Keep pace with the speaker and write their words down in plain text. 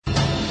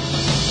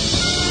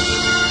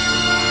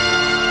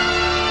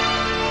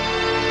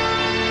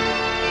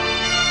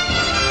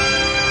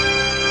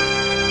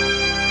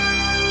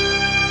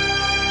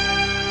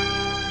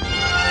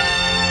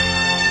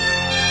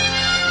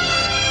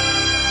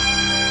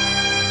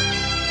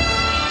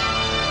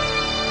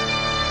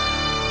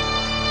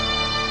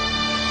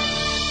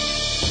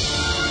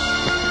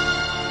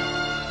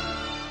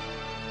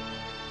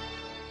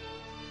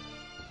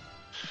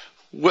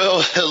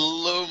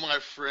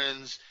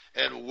friends,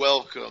 and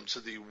welcome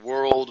to the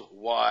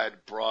worldwide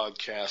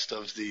broadcast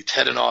of the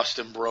Ted and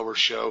Austin Broer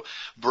Show,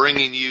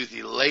 bringing you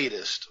the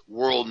latest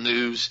world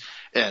news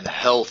and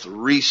health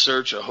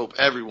research. I hope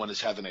everyone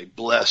is having a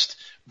blessed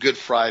Good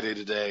Friday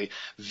today.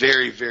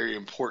 Very, very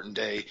important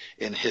day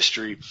in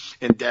history.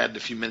 And Dad, in a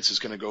few minutes, is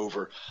going to go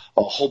over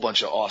a whole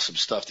bunch of awesome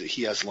stuff that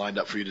he has lined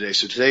up for you today.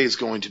 So today is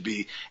going to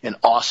be an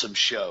awesome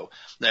show.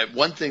 Now,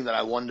 one thing that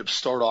I wanted to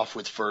start off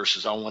with first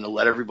is I want to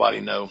let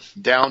everybody know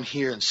down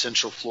here in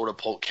Central Florida,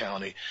 Polk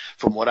County,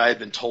 from what I had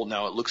been told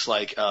now, it looks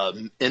like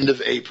end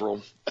of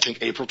April, I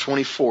think April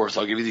 24th,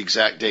 I'll give you the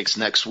exact dates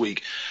next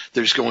week,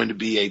 there's going to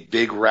be a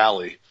big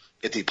rally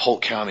at the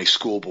Polk County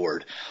School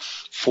Board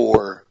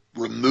for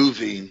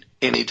removing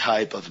any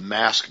type of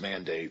mask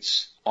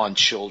mandates on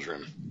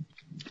children.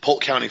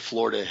 Polk County,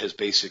 Florida has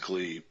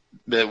basically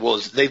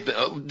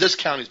this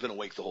county's been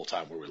awake the whole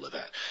time where we live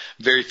at.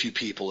 Very few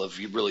people have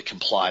really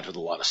complied with a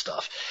lot of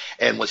stuff.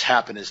 And what's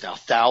happened is now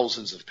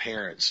thousands of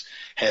parents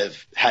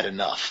have had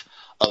enough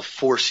of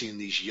forcing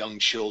these young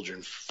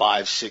children,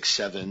 5, 6,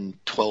 7,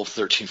 12,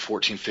 13,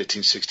 14,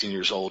 15, 16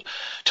 years old,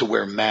 to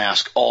wear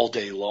masks all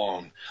day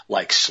long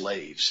like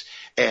slaves.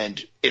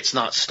 And it's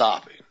not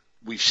stopping.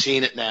 We've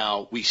seen it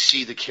now. We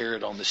see the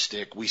carrot on the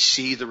stick. We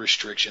see the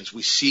restrictions.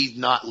 We see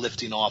not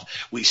lifting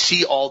off. We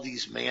see all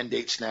these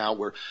mandates now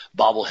where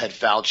bobblehead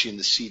Fauci and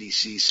the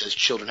CDC says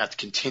children have to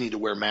continue to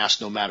wear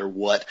masks no matter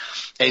what.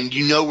 And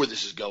you know where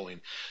this is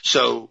going.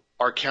 So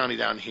our county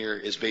down here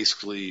is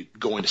basically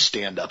going to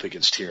stand up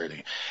against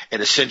tyranny.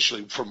 And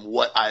essentially, from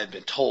what I have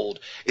been told,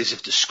 is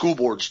if the school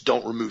boards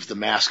don't remove the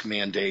mask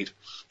mandate,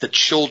 the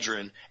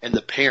children and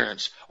the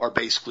parents are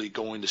basically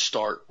going to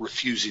start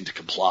refusing to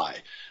comply,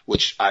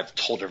 which I've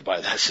told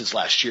everybody that since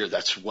last year.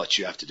 That's what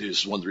you have to do.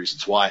 This is one of the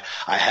reasons why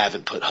I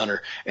haven't put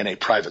Hunter in a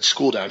private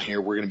school down here.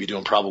 We're going to be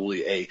doing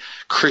probably a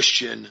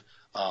Christian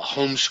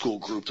homeschool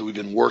group that we've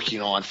been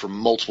working on for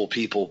multiple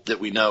people that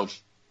we know,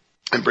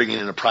 and bringing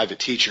in a private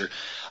teacher,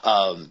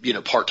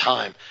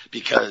 part-time,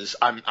 because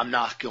I'm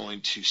not going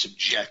to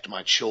subject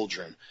my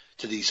children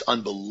to these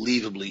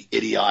unbelievably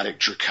idiotic,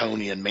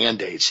 draconian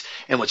mandates.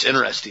 And what's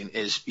interesting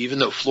is even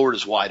though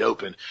Florida's wide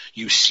open,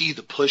 you see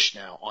the push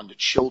now onto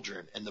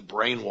children and the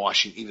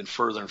brainwashing even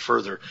further and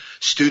further.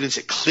 Students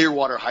at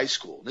Clearwater High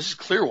School, this is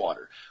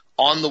Clearwater,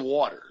 on the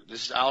water.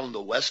 This is out on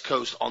the West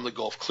Coast, on the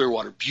Gulf,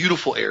 Clearwater,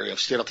 beautiful area. I've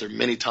stayed up there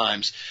many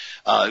times,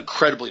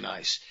 incredibly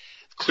nice.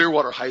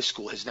 Clearwater High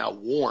School has now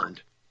warned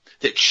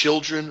that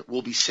children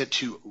will be sent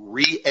to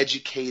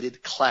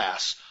re-educated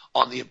class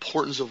on the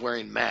importance of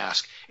wearing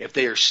masks if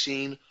they are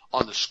seen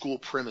on the school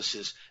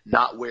premises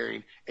not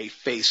wearing a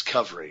face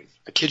covering.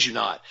 I kid you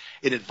not.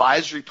 An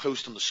advisory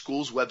post on the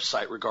school's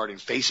website regarding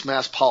face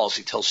mask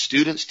policy tells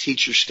students,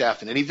 teachers,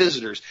 staff, and any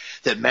visitors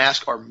that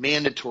masks are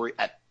mandatory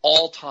at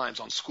all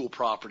times on school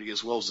property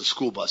as well as the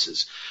school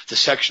buses. The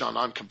section on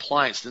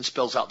noncompliance then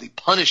spells out the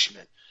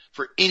punishment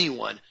for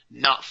anyone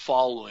not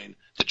following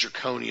the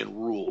draconian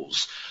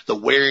rules. The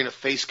wearing of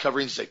face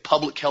coverings is a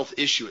public health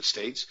issue, it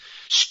states.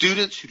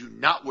 Students who do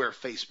not wear a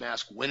face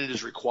mask when it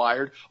is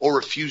required or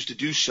refuse to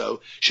do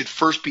so should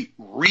first be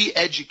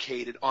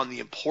re-educated on the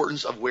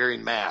importance of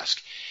wearing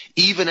masks.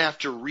 Even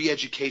after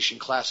re-education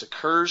class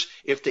occurs,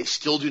 if they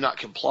still do not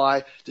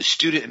comply, the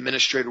student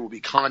administrator will be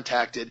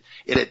contacted.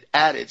 It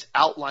added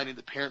outlining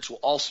the parents will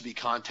also be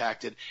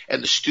contacted,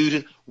 and the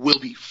student will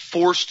be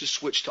forced to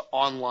switch to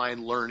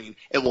online learning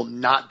and will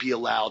not be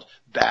allowed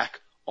back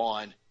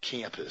on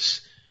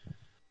campus.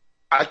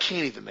 I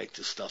can't even make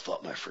this stuff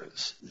up, my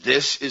friends.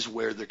 This is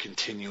where they're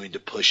continuing to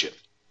push it.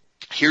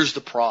 Here's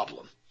the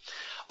problem.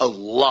 A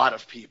lot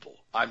of people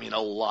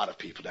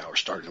now are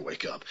starting to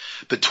wake up.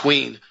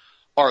 Between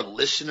our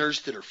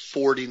listeners that are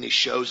forwarding these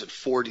shows and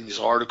forwarding these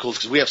articles,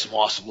 because we have some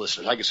awesome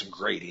listeners. I get some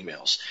great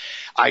emails.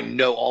 I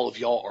know all of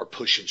y'all are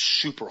pushing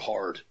super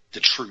hard the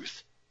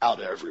truth out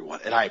to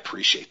everyone, and I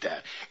appreciate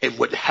that. And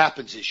what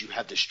happens is you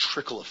have this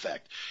trickle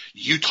effect.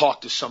 You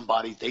talk to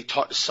somebody, they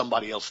talk to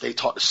somebody else, they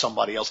talk to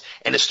somebody else,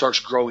 and it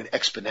starts growing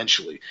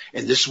exponentially.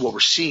 And this is what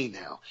we're seeing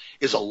now,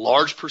 is a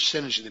large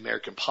percentage of the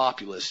American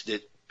populace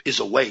that is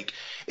awake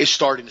is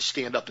starting to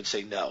stand up and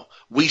say, no,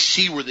 we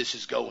see where this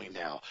is going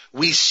now.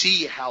 We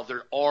see how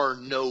there are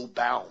no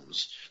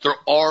bounds. There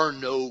are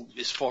no,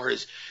 as far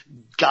as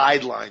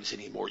guidelines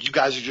anymore. You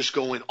guys are just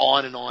going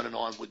on and on and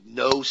on with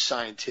no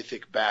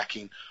scientific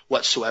backing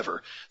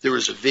whatsoever. There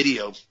was a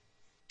video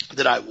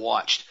that I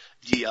watched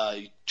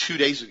 2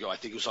 days ago. I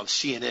think it was on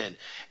CNN,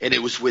 and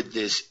it was with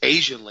this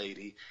Asian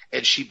lady,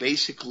 and she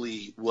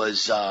basically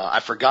was, I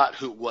forgot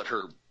what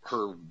her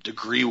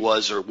degree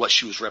was or what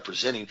she was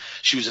representing.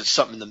 She was at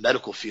something in the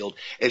medical field,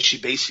 and she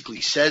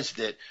basically says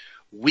that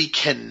we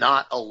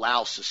cannot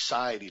allow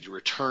society to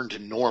return to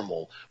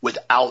normal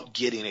without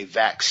getting a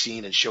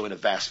vaccine and showing a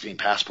vaccine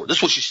passport.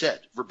 That's what she said,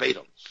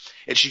 verbatim.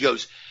 And she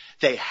goes,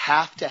 they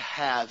have to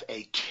have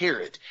a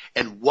carrot.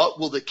 And what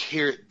will the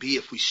carrot be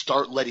if we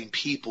start letting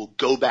people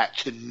go back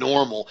to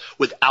normal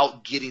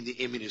without getting the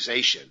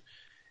immunization?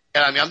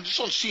 And I mean, I'm just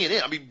on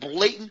CNN. I mean,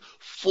 blatant,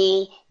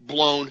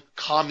 full-blown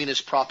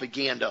communist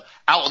propaganda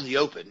out in the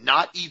open,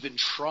 not even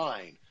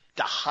trying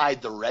to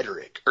hide the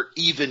rhetoric or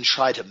even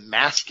try to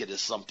mask it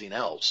as something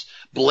else.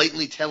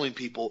 Blatantly telling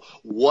people,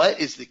 what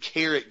is the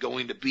carrot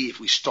going to be if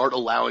we start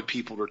allowing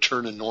people to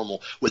return to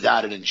normal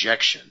without an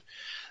injection?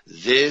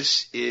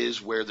 This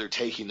is where they're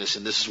taking this,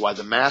 and this is why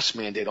the mask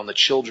mandate on the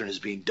children is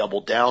being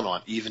doubled down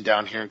on, even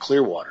down here in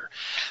Clearwater.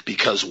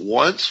 Because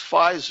once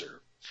Pfizer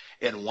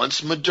and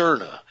once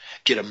Moderna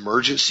get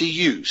emergency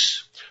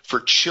use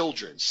for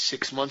children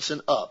 6 months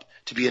and up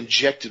to be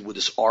injected with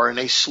this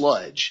RNA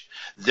sludge,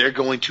 they're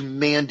going to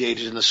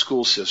mandate it in the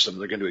school system.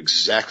 They're going to do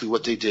exactly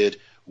what they did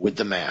with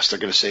the mask. They're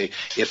going to say,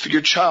 if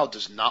your child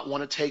does not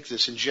want to take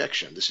this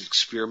injection, this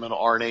experimental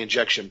RNA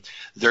injection,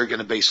 they're going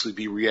to basically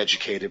be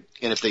re-educated.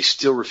 And if they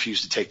still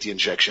refuse to take the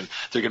injection,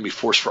 they're going to be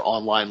forced for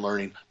online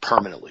learning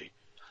permanently.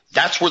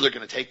 That's where they're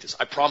going to take this.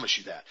 I promise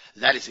you that.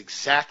 That is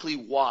exactly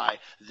why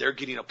they're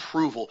getting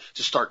approval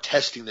to start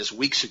testing this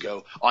weeks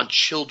ago on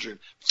children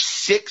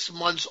 6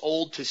 months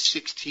old to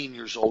 16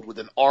 years old with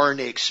an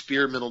RNA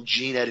experimental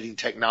gene editing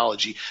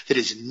technology that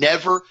has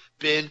never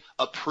been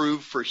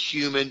approved for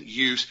human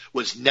use,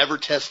 was never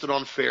tested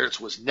on ferrets,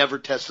 was never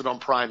tested on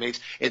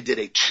primates, and did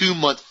a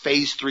 2-month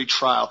phase 3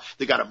 trial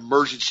that got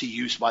emergency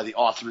use by the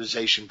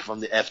authorization from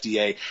the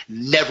FDA,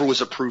 never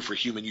was approved for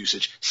human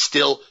usage,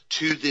 still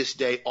to this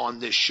day on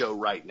this show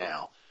right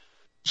now.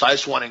 So I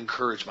just want to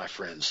encourage my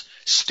friends,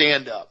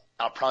 stand up.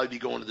 I'll probably be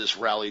going to this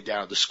rally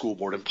down at the school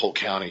board in Polk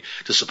County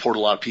to support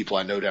a lot of people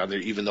I know down there,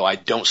 even though I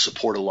don't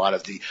support a lot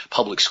of the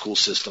public school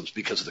systems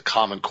because of the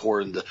Common Core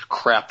and the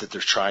crap that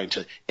they're trying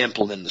to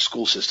implement in the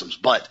school systems.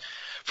 But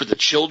for the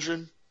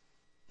children,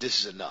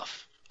 this is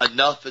enough.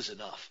 Enough is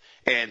enough.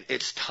 And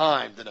it's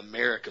time that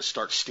America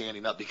starts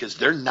standing up because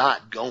they're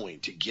not going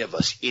to give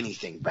us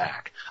anything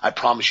back. I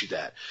promise you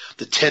that.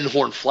 The Tin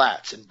Horn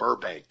Flats in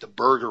Burbank, the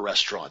burger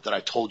restaurant that I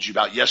told you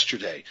about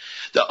yesterday,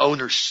 the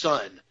owner's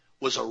son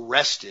was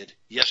arrested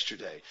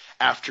yesterday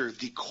after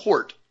the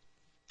court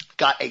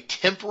got a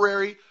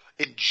temporary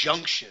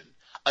injunction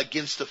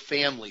against the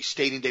family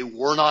stating they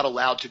were not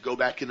allowed to go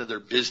back into their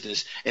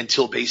business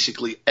until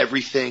basically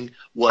everything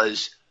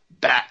was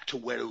back to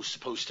where it was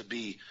supposed to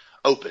be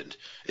opened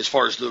as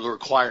far as the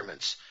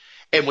requirements.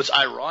 And what's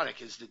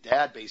ironic is the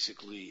dad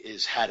basically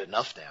is had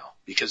enough now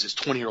because his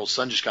 20-year-old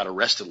son just got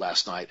arrested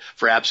last night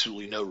for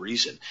absolutely no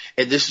reason.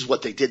 And this is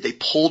what they did. They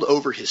pulled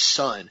over his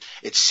son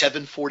at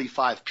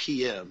 7:45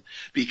 p.m.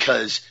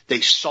 because they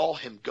saw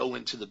him go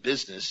into the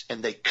business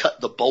and they cut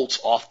the bolts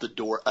off the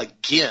door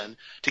again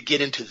to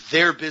get into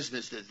their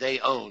business that they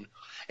own.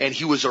 And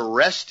he was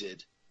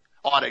arrested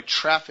on a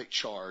traffic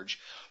charge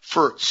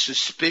for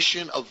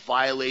suspicion of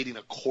violating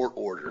a court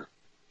order.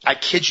 I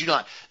kid you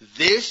not.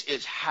 This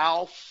is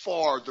how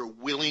far they're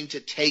willing to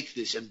take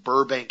this in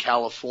Burbank,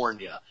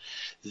 California.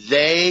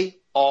 They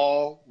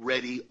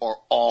already are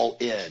all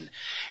in.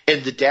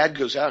 And the dad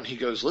goes out and he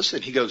goes,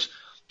 listen, he goes,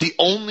 the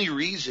only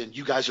reason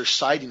you guys are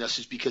citing us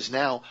is because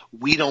now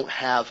we don't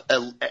have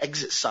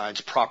exit signs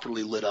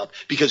properly lit up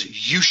because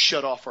you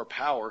shut off our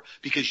power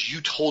because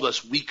you told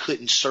us we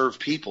couldn't serve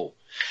people.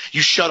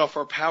 You shut off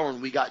our power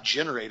and we got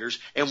generators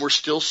and we're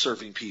still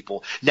serving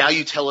people. Now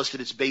you tell us that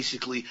it's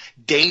basically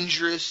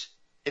dangerous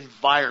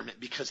environment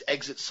because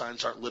exit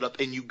signs aren't lit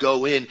up and you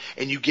go in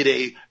and you get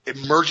a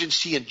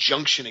emergency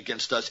injunction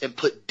against us and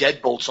put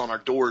deadbolts on our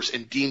doors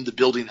and deem the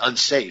building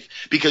unsafe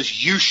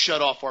because you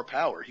shut off our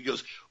power. He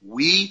goes,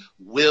 we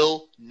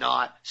will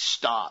not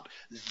stop.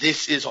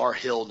 This is our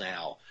hill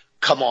now.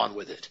 Come on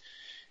with it.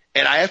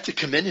 And I have to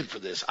commend him for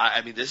this.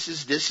 I mean, this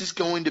is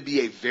going to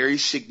be a very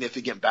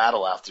significant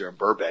battle out there in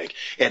Burbank.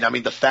 And I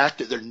mean, the fact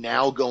that they're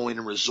now going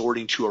and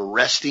resorting to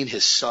arresting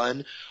his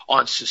son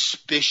on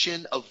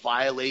suspicion of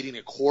violating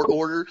a court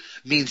order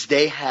means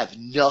they have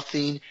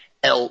nothing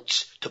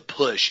else to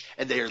push.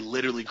 And they are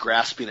literally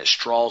grasping at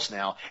straws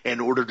now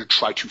in order to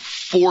try to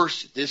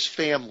force this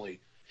family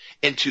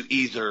into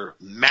either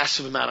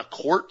massive amount of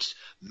courts,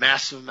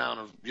 massive amount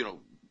of,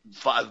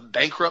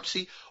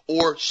 bankruptcy,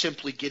 or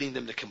simply getting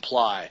them to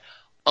comply.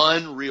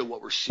 Unreal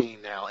what we're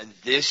seeing now, and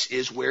this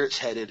is where it's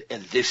headed,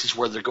 and this is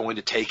where they're going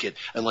to take it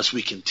unless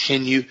we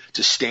continue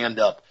to stand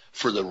up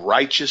for the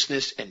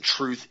righteousness and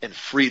truth and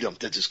freedom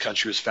that this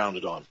country is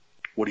founded on.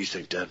 What do you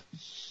think, Dad?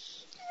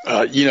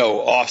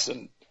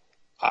 Austin,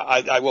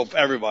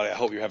 everybody, I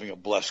hope you're having a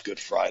blessed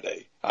Good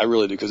Friday. I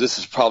really do, because this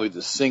is probably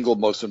the single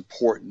most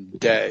important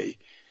day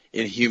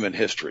in human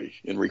history,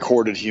 in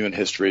recorded human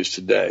history is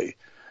today,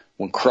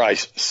 when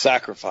Christ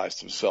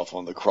sacrificed himself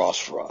on the cross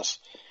for us.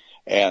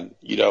 And,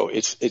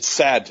 it's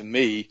sad to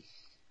me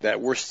that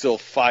we're still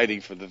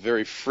fighting for the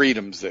very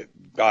freedoms that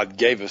God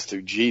gave us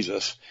through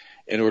Jesus,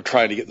 and we're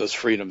trying to get those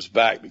freedoms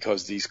back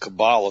because these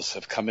Cabalists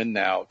have come in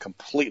now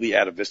completely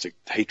atavistic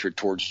hatred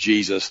towards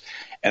Jesus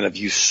and have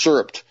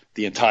usurped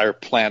the entire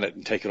planet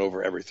and taken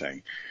over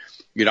everything.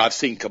 I've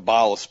seen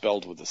Kabbalah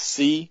spelled with a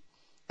C,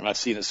 and I've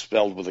seen it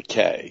spelled with a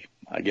K.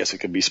 I guess it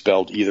could be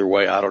spelled either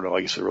way. I don't know.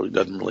 I guess it really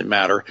doesn't really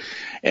matter.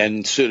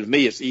 And so to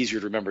me, it's easier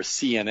to remember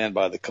CNN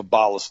by the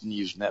Cabalist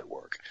News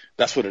Network.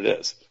 That's what it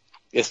is.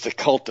 It's the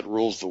cult that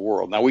rules the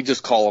world. Now, we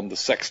just call them the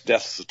sex,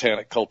 death,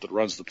 satanic cult that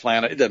runs the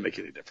planet. It doesn't make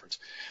any difference.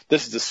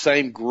 This is the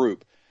same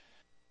group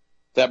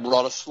that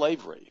brought us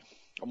slavery.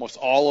 Almost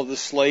all of the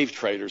slave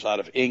traders out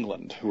of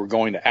England who were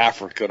going to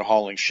Africa and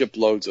hauling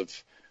shiploads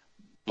of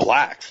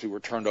blacks who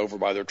were turned over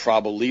by their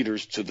tribal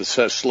leaders to the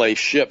slave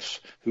ships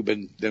who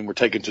then were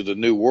taken to the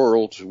New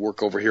World to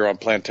work over here on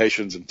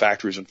plantations and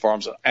factories and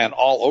farms and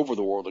all over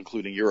the world,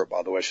 including Europe,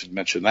 by the way, I should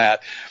mention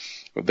that.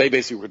 But they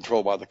basically were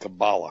controlled by the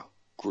Kabbalah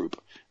group,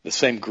 the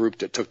same group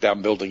that took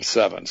down Building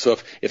 7. So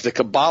if the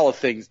Kabbalah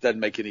thing doesn't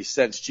make any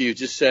sense to you,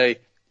 just say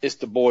it's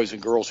the boys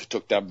and girls who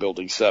took down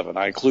Building 7.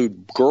 I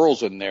include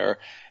girls in there,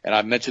 and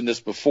I mentioned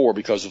this before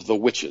because of the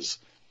witches.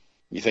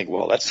 You think,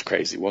 well, that's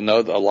crazy. Well,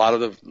 no, a lot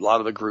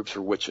of the groups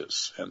are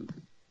witches, and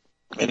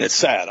it's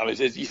sad. I mean,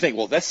 you think,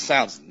 well, that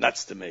sounds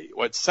nuts to me.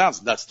 Well, it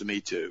sounds nuts to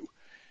me too.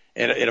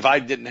 And if I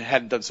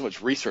hadn't done so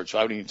much research,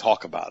 I wouldn't even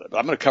talk about it. But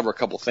I'm going to cover a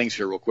couple of things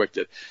here real quick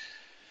that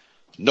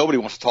nobody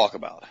wants to talk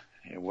about.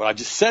 And what I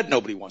just said,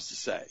 nobody wants to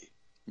say.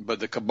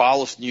 But the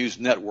Cabalist News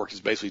Network is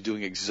basically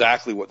doing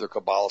exactly what their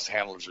Kabbalist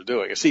handlers are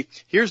doing. And see,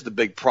 here's the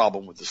big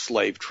problem with the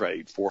slave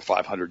trade 400 or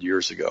 500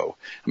 years ago.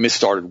 I mean, it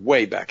started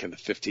way back in the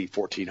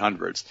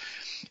 1400s.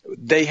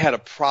 They had a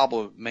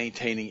problem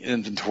maintaining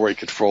inventory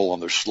control on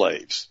their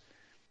slaves.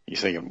 You're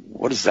thinking,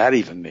 what does that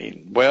even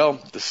mean?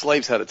 Well, the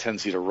slaves had a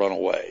tendency to run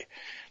away.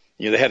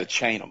 They had to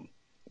chain them.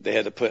 They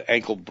had to put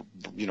ankle,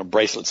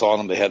 bracelets on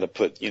them. They had to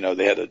put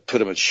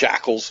them in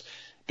shackles.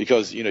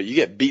 Because, you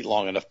get beat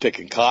long enough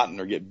picking cotton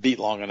or get beat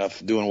long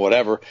enough doing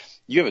whatever,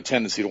 you have a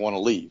tendency to want to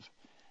leave.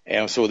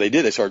 And so what they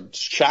did, they started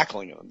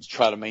shackling them to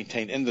try to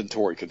maintain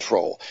inventory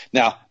control.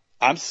 Now,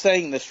 I'm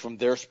saying this from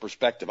their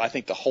perspective. I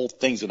think the whole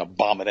thing's an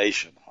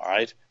abomination, all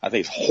right? I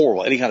think it's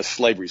horrible. Any kind of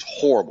slavery is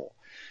horrible.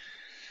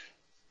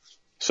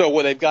 So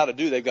what they've got to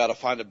do, they've got to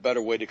find a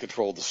better way to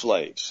control the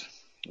slaves.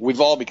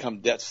 We've all become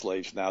debt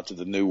slaves now to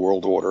the New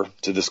World Order,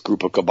 to this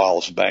group of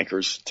Kabbalist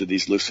bankers, to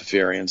these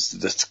Luciferians, to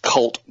this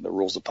cult that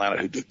rules the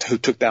planet who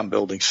took down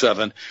Building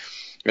 7.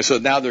 And so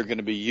now they're going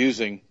to be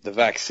using the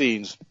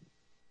vaccines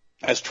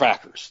as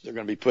trackers. They're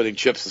going to be putting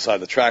chips inside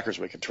the trackers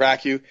where they can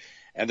track you,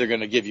 and they're going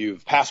to give you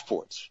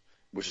passports,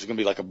 which is going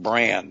to be like a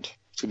brand.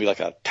 It's going to be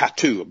like a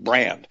tattoo, a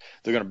brand.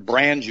 They're going to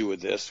brand you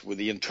with this, with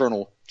the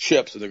internal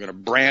chips, and they're going to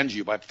brand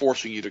you by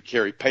forcing you to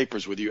carry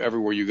papers with you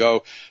everywhere you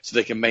go so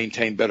they can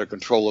maintain better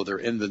control of their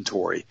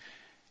inventory.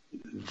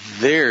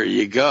 There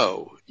you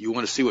go. You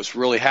want to see what's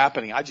really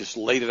happening? I just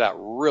laid it out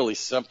really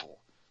simple.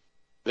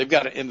 They've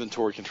got an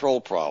inventory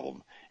control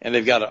problem, and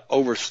they've got an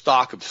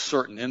overstock of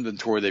certain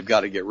inventory they've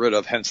got to get rid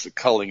of, hence the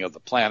culling of the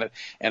planet,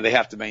 and they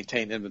have to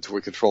maintain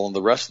inventory control on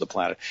the rest of the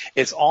planet.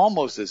 It's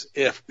almost as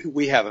if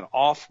we have an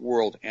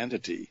off-world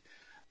entity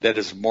that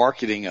is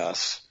marketing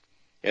us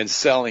and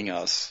selling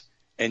us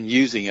and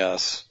using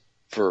us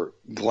for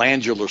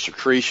glandular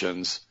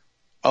secretions.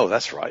 Oh,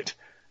 that's right.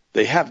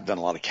 They have done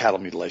a lot of cattle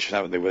mutilation,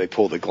 haven't they, where they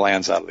pull the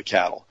glands out of the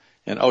cattle.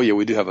 And, oh, yeah,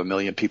 we do have 1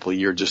 million people a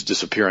year just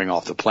disappearing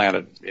off the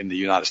planet, in the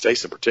United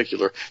States in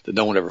particular, that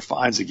no one ever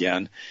finds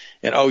again.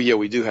 And, oh, yeah,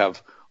 we do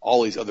have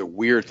all these other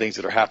weird things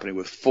that are happening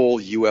with full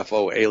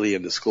UFO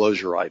alien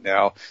disclosure right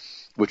now,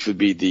 which would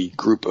be the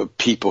group of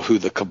people who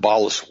the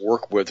Kabbalists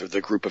work with, or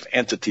the group of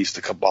entities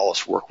the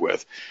Kabbalists work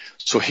with.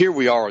 So here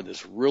we are in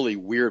this really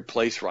weird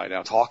place right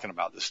now talking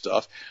about this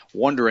stuff,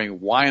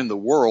 wondering why in the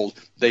world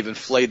they've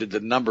inflated the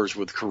numbers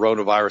with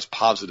coronavirus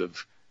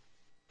positive,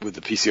 with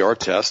the PCR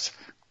test,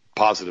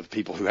 positive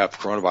people who have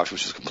coronavirus,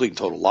 which is a complete and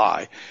total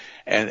lie.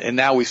 And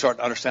now we start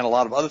to understand a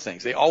lot of other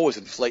things. They always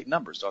inflate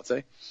numbers, don't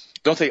they?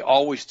 Don't they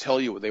always tell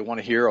you what they want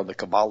to hear on the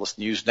Cabalist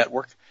News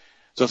Network?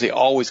 Don't they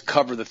always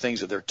cover the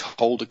things that they're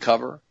told to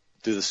cover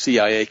through the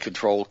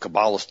CIA-controlled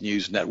Cabalist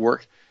News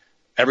Network?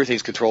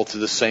 Everything's controlled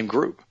through the same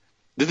group.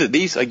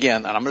 These,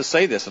 again, and I'm going to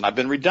say this, and I've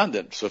been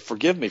redundant, so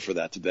forgive me for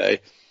that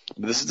today,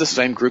 but this is the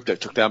same group that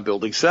took down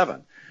Building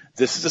 7.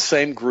 This is the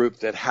same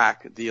group that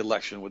hacked the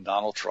election with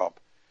Donald Trump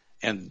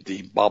and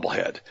the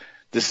bobblehead.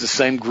 This is the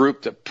same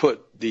group that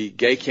put the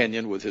gay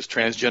Kenyan with his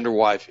transgender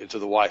wife into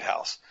the White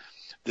House.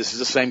 This is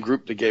the same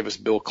group that gave us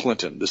Bill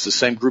Clinton. This is the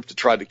same group that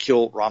tried to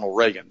kill Ronald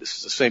Reagan. This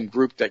is the same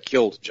group that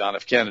killed John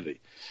F. Kennedy.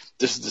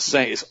 This is the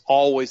same. It's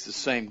always the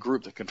same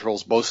group that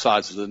controls both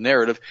sides of the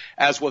narrative,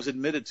 as was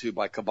admitted to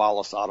by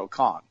Kabbalist Otto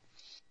Kahn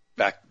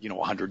back,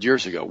 100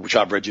 years ago, which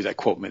I've read you that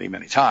quote many,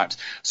 many times.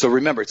 So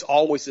remember, it's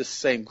always this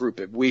same group.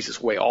 It weaves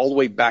its way all the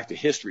way back to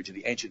history, to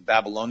the ancient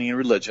Babylonian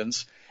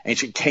religions,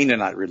 ancient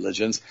Canaanite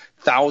religions,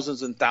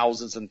 thousands and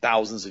thousands and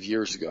thousands of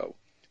years ago.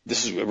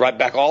 This is right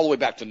back, all the way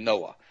back to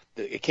Noah.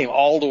 It came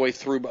all the way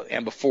through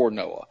and before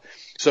Noah.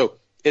 So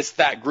it's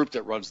that group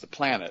that runs the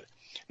planet.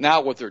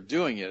 Now what they're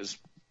doing is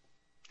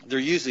they're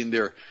using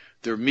their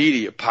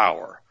media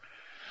power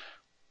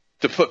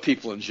to put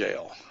people in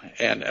jail.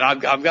 And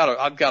I've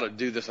got to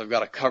do this. I've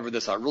got to cover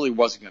this. I really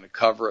wasn't going to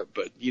cover it,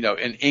 but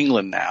in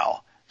England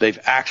now, they've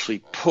actually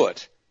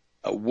put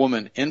a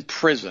woman in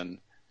prison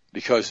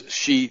because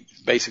she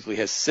basically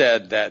has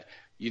said that,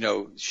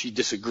 she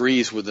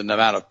disagrees with the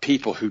amount of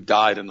people who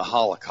died in the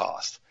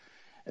Holocaust.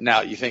 And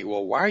now you think,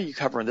 well, why are you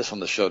covering this on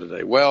the show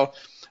today? Well,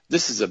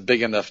 this is a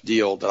big enough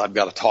deal that I've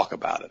got to talk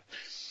about it.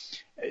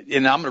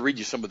 And I'm going to read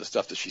you some of the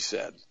stuff that she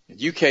said.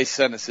 UK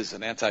sentences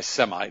an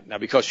anti-Semite. Now,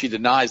 because she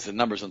denies the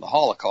numbers in the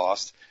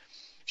Holocaust,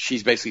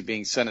 she's basically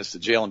being sentenced to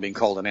jail and being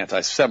called an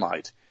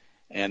anti-Semite.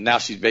 And now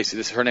she's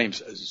basically, her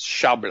name's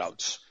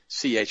Chabloz,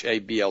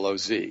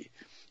 Chabloz.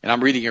 And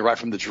I'm reading it right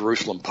from the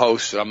Jerusalem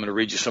Post, and I'm going to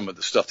read you some of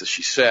the stuff that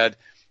she said,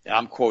 and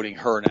I'm quoting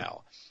her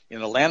now.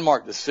 In a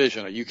landmark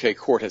decision, a UK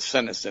court has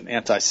sentenced an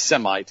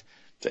anti-Semite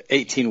to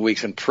 18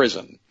 weeks in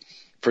prison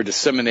for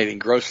disseminating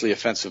grossly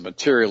offensive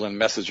material and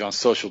message on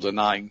social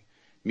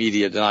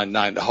media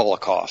denying the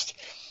Holocaust.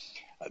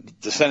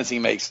 The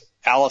sentencing makes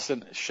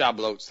Alison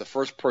Chabloz the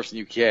first person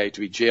in the UK to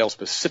be jailed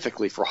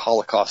specifically for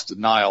Holocaust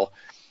denial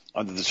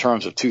under the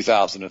terms of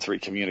 2003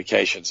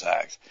 Communications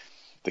Act.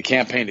 The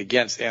Campaign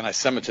Against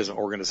Anti-Semitism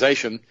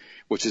organization,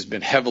 which has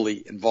been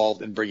heavily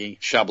involved in bringing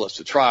Chabloz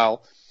to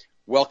trial,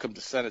 welcomed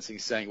the sentencing,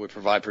 saying it would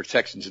provide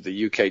protection to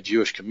the UK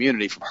Jewish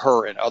community from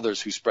her and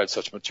others who spread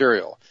such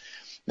material.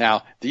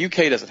 Now, the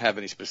UK doesn't have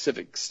any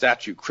specific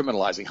statute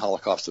criminalizing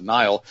Holocaust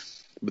denial,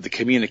 but the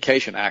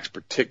Communication Act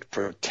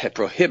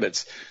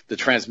prohibits the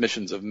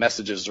transmissions of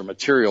messages or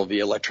material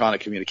via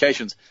electronic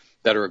communications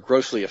that are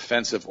grossly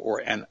offensive or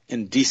an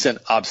indecent,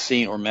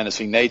 obscene, or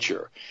menacing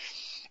nature.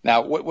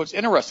 Now, what's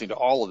interesting to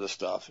all of this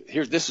stuff,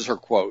 this is her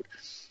quote,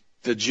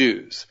 the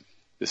Jews,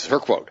 this is her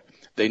quote,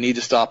 they need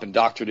to stop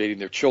indoctrinating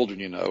their children,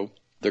 you know.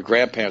 Their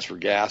grandparents were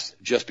gassed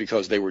just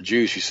because they were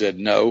Jews. She said,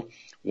 no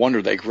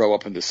wonder they grow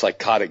up into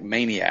psychotic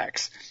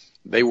maniacs.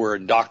 They were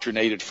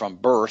indoctrinated from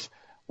birth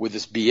with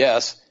this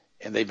BS,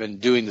 and they've been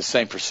doing the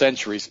same for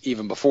centuries,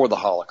 even before the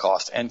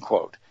Holocaust, end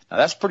quote. Now,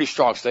 that's a pretty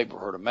strong statement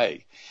for her to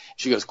make.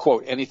 She goes,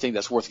 quote, anything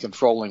that's worth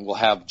controlling will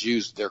have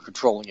Jews there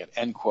controlling it,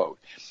 end quote.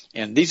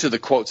 And these are the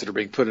quotes that are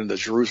being put in the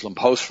Jerusalem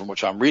Post from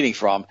which I'm reading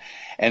from.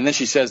 And then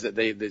she says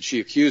that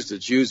she accused the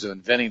Jews of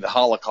inventing the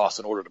Holocaust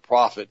in order to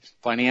profit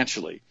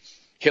financially.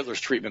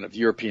 Hitler's treatment of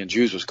European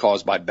Jews was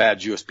caused by bad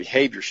Jewish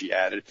behavior, she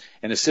added,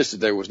 and insisted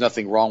there was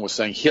nothing wrong with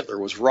saying Hitler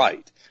was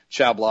right.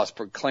 Chabloz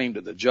proclaimed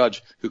that the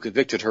judge who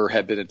convicted her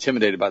had been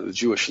intimidated by the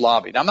Jewish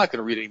lobby. Now, I'm not going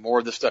to read any more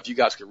of this stuff. You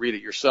guys can read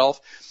it yourself.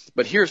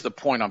 But here's the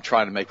point I'm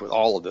trying to make with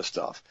all of this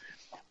stuff.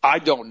 I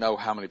don't know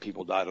how many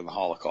people died in the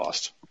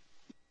Holocaust.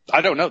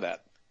 I don't know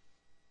that.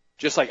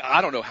 Just like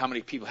I don't know how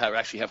many people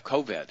actually have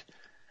COVID.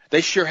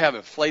 They sure have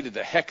inflated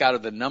the heck out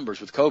of the numbers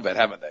with COVID,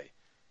 haven't they?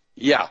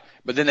 Yeah,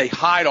 but then they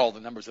hide all the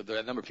numbers of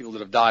the number of people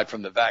that have died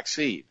from the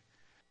vaccine.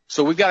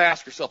 So we've got to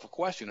ask ourselves a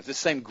question. If this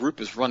same group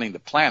is running the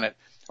planet,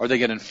 are they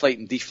going to inflate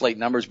and deflate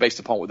numbers based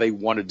upon what they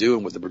want to do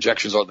and what the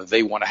projections are that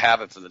they want to have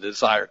and for the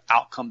desired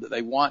outcome that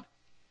they want?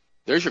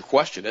 There's your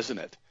question, isn't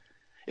it?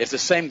 If the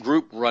same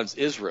group runs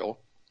Israel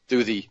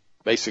through the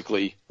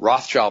basically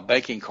Rothschild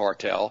banking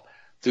cartel,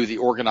 through the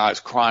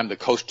organized crime, the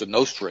Costa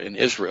Nostra in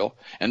Israel,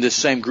 and this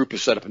same group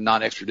has set up a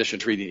non-extradition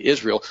treaty in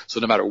Israel, so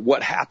no matter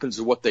what happens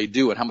to what they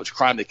do and how much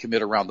crime they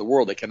commit around the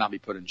world, they cannot be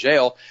put in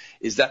jail.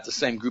 Is that the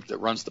same group that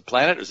runs the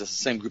planet? Is this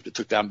the same group that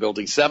took down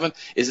Building 7?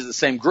 Is it the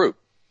same group?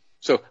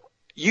 So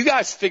you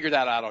guys figure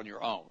that out on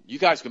your own. You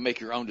guys can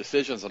make your own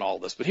decisions on all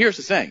this. But here's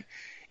the thing.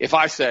 If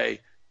I say,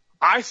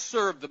 I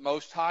serve the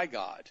Most High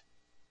God,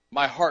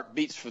 my heart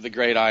beats for the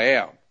great I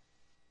am.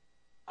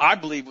 I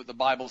believe what the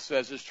Bible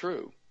says is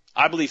true.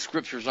 I believe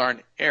scriptures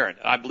aren't inerrant.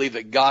 I believe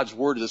that God's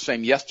word is the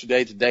same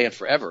yesterday, today, and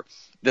forever.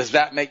 Does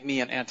that make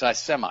me an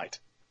anti-Semite?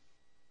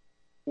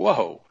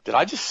 Whoa, did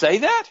I just say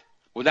that?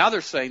 Well, now they're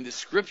saying that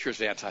scripture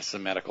is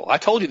anti-Semitical. I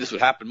told you this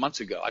would happen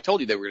months ago. I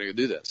told you they were going to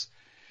do this.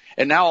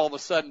 And now all of a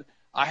sudden,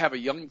 I have a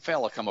young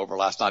fella come over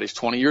last night. He's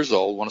 20 years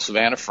old, one of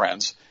Savannah's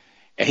friends,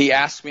 and he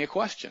asked me a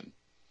question.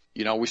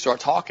 You know, we start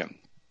talking.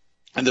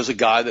 And there's a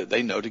guy that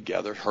they know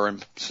together.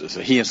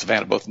 He and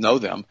Savannah both know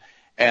them.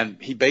 And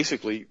he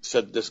basically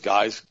said this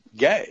guy's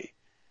gay,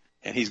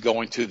 and he's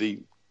going to the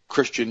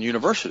Christian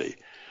university.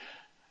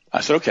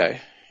 I said, okay.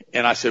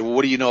 And I said, well,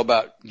 what do you know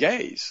about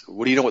gays?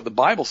 What do you know what the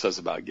Bible says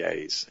about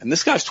gays? And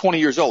this guy's 20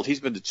 years old. He's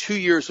been to 2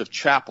 years of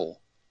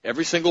chapel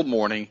every single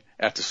morning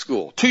at the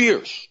school. 2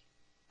 years,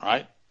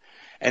 right?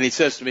 And he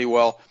says to me,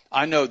 well,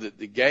 I know that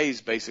the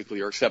gays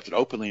basically are accepted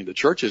openly in the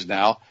churches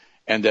now,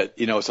 and that,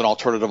 you know, it's an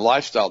alternative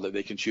lifestyle that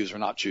they can choose or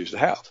not choose to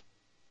have.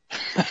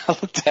 I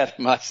looked at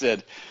him, I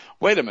said,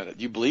 wait a minute,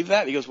 you believe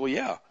that? He goes, well,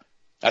 yeah.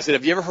 I said,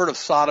 have you ever heard of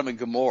Sodom and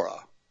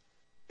Gomorrah?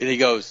 And he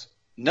goes,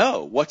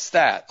 no, what's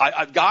that?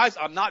 Guys,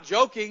 I'm not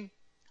joking.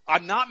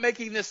 I'm not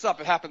making this up.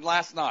 It happened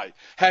last night.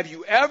 Have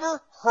you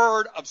ever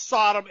heard of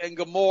Sodom and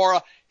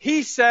Gomorrah?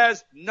 He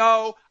says,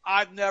 no,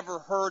 I've never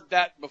heard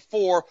that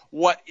before.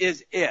 What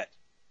is it?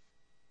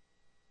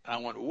 And I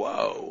went,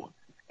 whoa.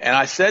 And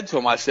I said to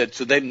him,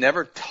 so they've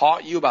never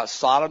taught you about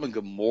Sodom and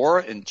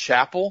Gomorrah in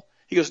chapel?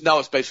 He goes, no,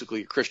 it's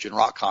basically a Christian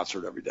rock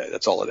concert every day.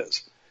 That's all it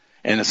is.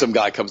 And then some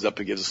guy comes up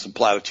and gives us some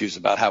platitudes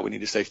about how we need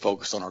to stay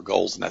focused on our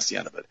goals, and that's the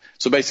end of it.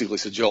 So basically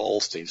it's a Joel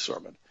Osteen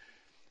sermon.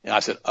 And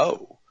I said,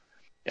 oh.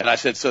 And I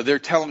said, so they're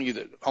telling you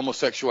that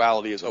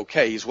homosexuality is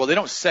okay. He said, well, they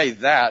don't say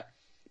that,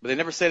 but they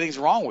never say anything's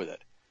wrong with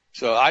it.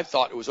 So I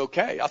thought it was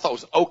okay. I thought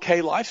it was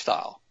okay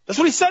lifestyle. That's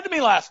what he said to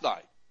me last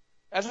night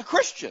as a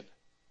Christian.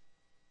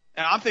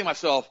 And I'm thinking to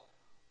myself,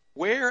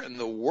 Where in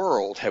the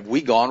world have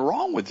we gone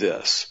wrong with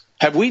this?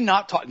 Have we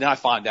not taught? Then I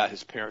find out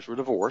his parents were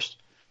divorced.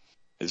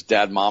 His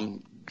dad and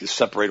mom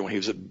separated when he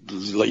was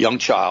a young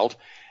child.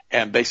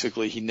 And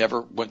basically he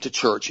never went to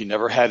church. He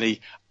never had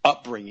any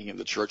upbringing in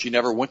the church. He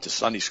never went to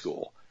Sunday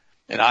school.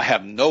 And I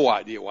have no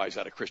idea why he's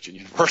at a Christian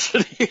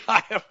university.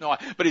 I have no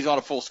idea. But he's on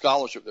a full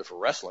scholarship there for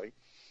wrestling.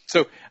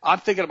 So I'm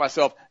thinking to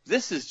myself,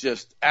 this is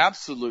just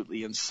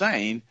absolutely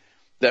insane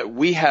that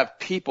we have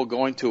people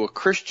going to a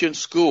Christian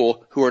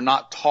school who are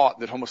not taught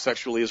that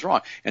homosexuality is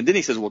wrong. And then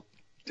he says, well,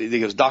 he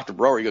goes, Dr.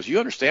 Brower, he goes, you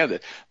understand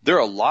that there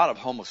are a lot of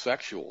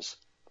homosexuals,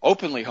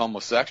 openly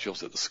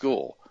homosexuals at the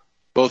school,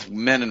 both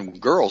men and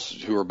girls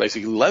who are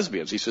basically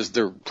lesbians. He says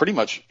they're pretty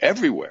much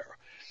everywhere.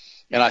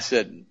 And I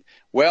said,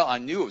 well, I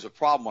knew it was a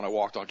problem when I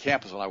walked on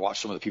campus and I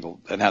watched some of the people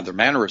and had their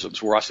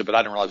mannerisms where I said, but I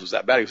didn't realize it was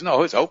that bad. He goes,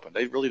 no, it's open.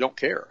 They really don't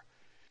care.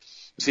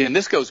 See, and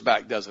this goes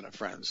back, doesn't it,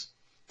 friends,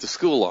 to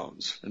school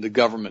loans and to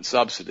government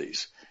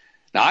subsidies.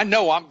 Now, I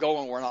know I'm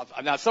going where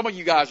not. Now, some of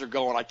you guys are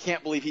going, I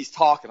can't believe he's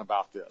talking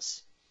about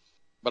this.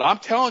 But I'm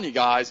telling you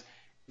guys,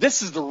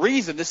 this is the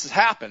reason this has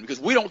happened, because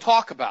we don't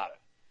talk about it.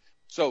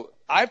 So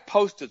I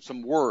posted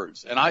some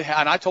words, and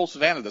I told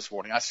Savannah this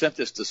morning. I sent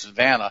this to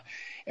Savannah,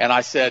 and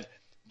I said,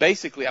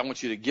 basically, I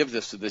want you to give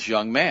this to this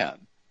young man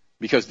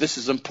because this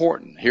is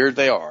important. Here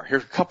they are.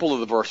 Here's a couple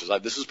of the verses.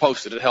 This is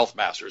posted at Health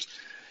Masters.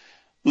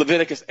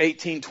 Leviticus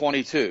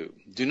 18:22.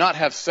 Do not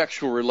have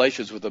sexual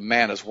relations with a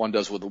man as one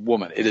does with a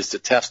woman. It is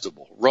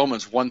detestable.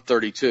 Romans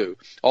 1:32.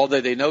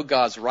 Although they know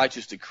God's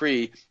righteous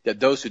decree that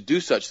those who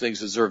do such things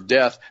deserve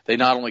death, they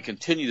not only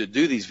continue to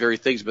do these very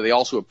things, but they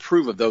also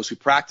approve of those who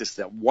practice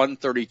them.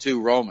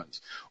 1:32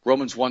 Romans.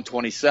 Romans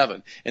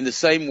 1:27. In the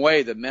same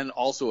way that men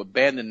also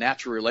abandoned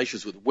natural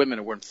relations with women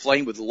and were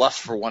inflamed with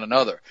lust for one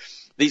another.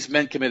 These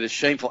men committed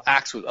shameful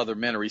acts with other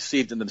men and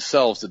received in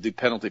themselves the due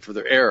penalty for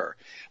their error.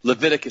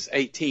 Leviticus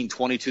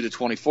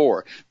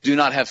 18:22-24. Do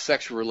not have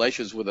sexual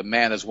relations with a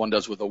man as one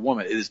does with a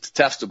woman. It is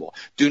detestable.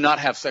 Do not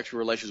have sexual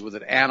relations with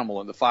an animal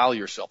and defile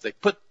yourself. They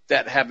put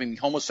that having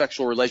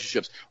homosexual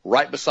relationships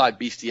right beside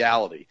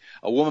bestiality.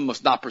 A woman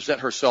must not present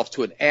herself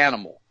to an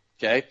animal.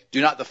 Okay?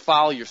 Do not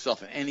defile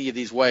yourself in any of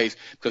these ways,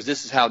 because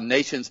this is how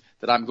nations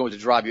that I'm going to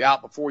drive you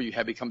out before you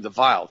have become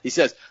defiled. He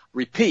says,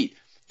 repeat,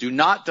 do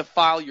not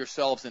defile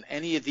yourselves in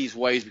any of these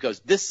ways,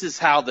 because this is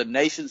how the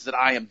nations that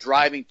I am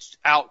driving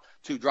out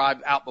to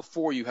drive out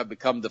before you have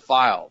become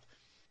defiled.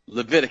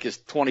 Leviticus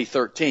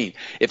 20:13.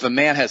 If a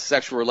man has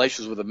sexual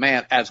relations with a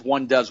man as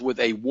one does with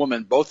a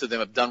woman, both of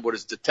them have done what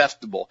is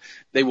detestable.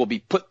 They will be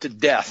put to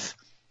death.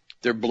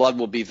 Their blood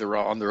will be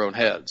on their own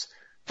heads.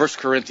 1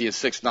 Corinthians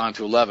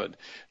 6:9-11.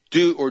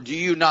 Do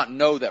you not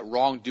know that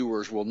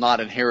wrongdoers will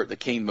not inherit the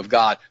kingdom of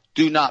God?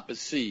 Do not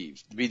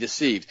be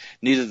deceived.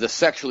 Neither the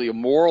sexually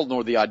immoral,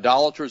 nor the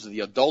idolaters, or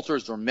the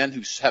adulterers, nor men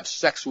who have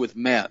sex with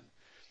men.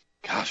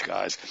 Gosh,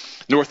 guys.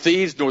 Nor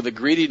thieves, nor the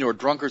greedy, nor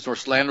drunkards, nor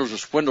slanderers, or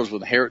swindlers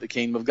will inherit the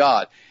kingdom of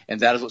God.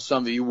 And that is what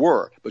some of you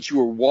were. But you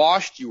were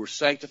washed, you were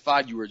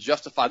sanctified, you were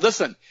justified.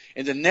 Listen,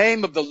 in the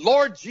name of the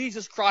Lord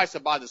Jesus Christ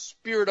and by the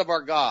Spirit of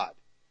our God.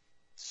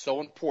 It's so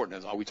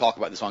important as we talk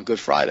about this on Good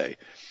Friday.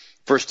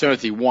 1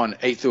 Timothy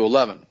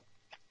 1:8-11.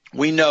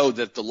 We know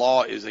that the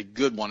law is a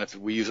good one if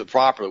we use it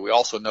properly. We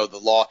also know the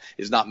law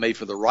is not made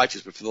for the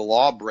righteous, but for the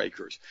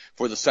lawbreakers,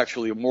 for the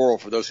sexually immoral,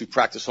 for those who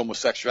practice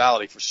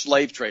homosexuality, for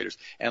slave traders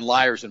and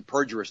liars and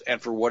perjurers,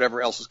 and for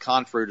whatever else is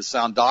contrary to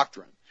sound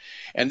doctrine.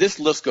 And this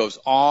list goes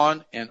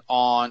on and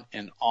on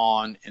and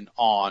on and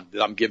on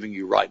that I'm giving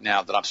you right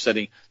now, that I'm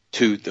sending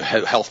to the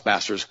Health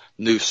Masters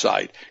news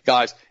site.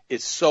 Guys,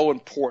 it's so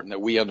important that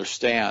we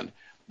understand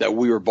that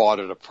we were bought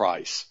at a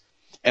price.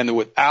 And that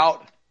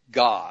without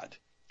God,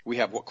 we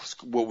have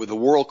what the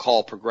world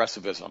called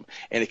progressivism,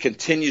 and it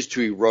continues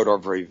to erode our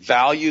very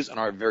values and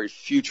our very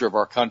future of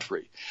our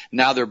country.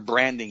 Now they're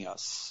branding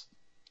us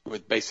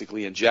with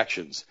basically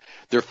injections.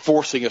 They're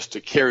forcing us to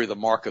carry the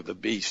mark of the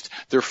beast.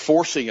 They're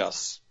forcing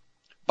us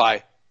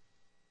by,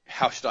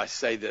 how should I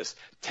say this,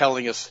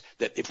 telling us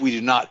that if we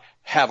do not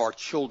have our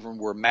children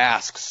wear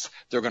masks,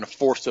 they're going to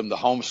force them to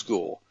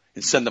homeschool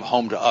and send them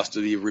home to us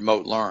to be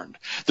remote learned.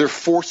 They're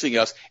forcing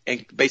us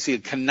and basically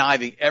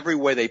conniving every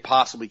way they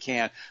possibly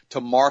can to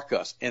mark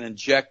us and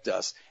inject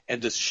us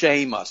and to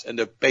shame us and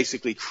to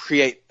basically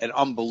create an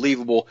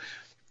unbelievable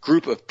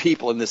group of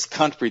people in this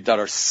country that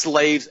are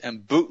slaves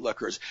and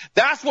bootlickers.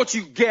 That's what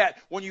you get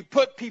when you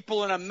put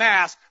people in a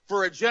mask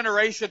for a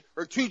generation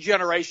or two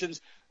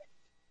generations.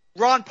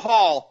 Ron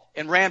Paul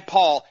and Rand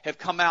Paul have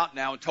come out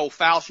now and told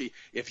Fauci,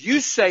 if you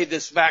say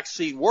this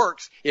vaccine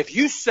works, if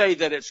you say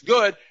that it's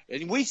good,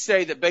 and we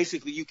say that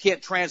basically you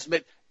can't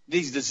transmit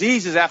these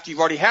diseases after you've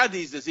already had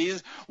these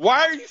diseases,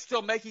 why are you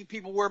still making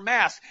people wear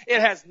masks? It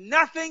has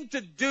nothing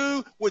to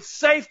do with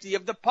safety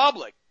of the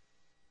public.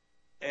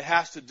 It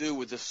has to do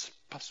with the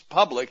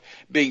public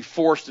being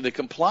forced into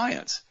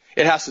compliance.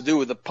 It has to do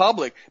with the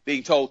public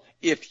being told,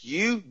 if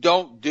you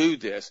don't do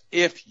this,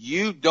 if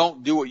you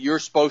don't do what you're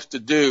supposed to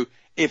do,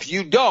 if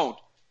you don't,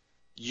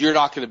 you're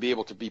not going to be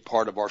able to be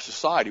part of our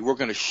society. We're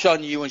going to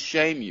shun you and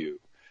shame you.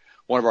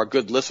 One of our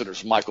good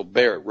listeners, Michael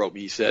Barrett, wrote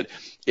me. He said,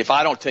 if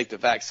I don't take the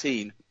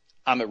vaccine,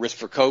 I'm at risk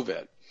for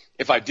COVID.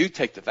 If I do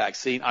take the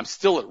vaccine, I'm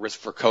still at risk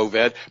for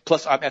COVID.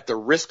 Plus, I'm at the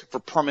risk for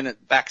permanent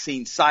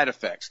vaccine side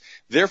effects.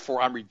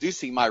 Therefore, I'm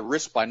reducing my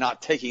risk by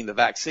not taking the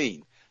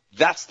vaccine.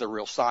 That's the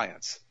real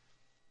science.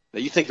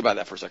 Now, you think about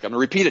that for a second. I'm going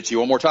to repeat it to you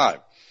one more time.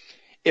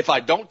 If I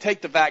don't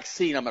take the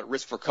vaccine, I'm at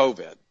risk for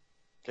COVID.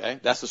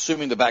 Okay? That's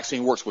assuming the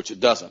vaccine works, which it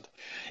doesn't.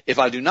 If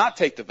I do not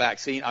take the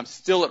vaccine, I'm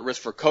still at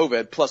risk for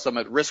COVID, plus I'm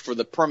at risk for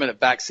the permanent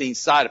vaccine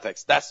side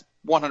effects. That's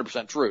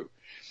 100% true.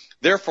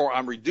 Therefore,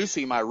 I'm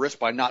reducing my risk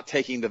by not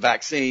taking the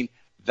vaccine.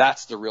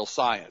 That's the real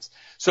science.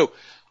 So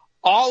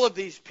all of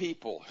these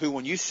people who,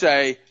 when you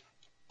say,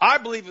 I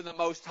believe in the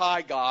Most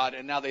High God,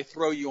 and now they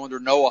throw you under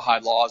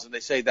Noahide laws and they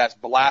say that's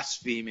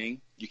blaspheming.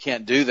 You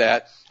can't do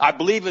that. I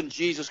believe in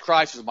Jesus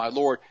Christ as my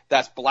Lord.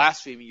 That's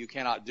blaspheming. You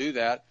cannot do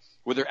that.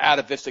 With their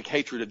atavistic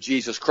hatred of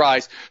Jesus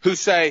Christ, who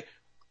say,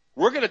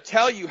 we're going to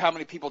tell you how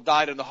many people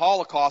died in the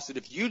Holocaust, and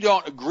if you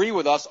don't agree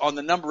with us on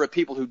the number of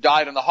people who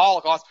died in the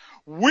Holocaust,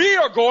 we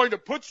are going to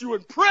put you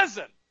in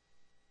prison.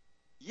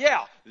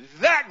 Yeah,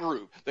 that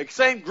group, the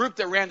same group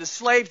that ran the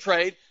slave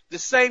trade, the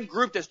same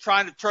group that's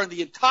trying to turn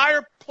the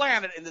entire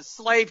planet into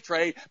slave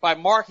trade by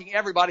marking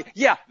everybody.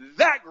 Yeah,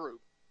 that group.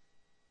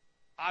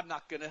 I'm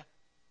not going to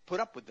put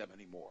up with them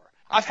anymore.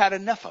 I've had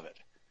enough of it.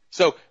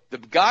 So the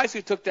guys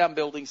who took down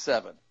Building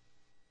 7,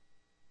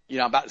 I'm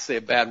about to say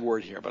a bad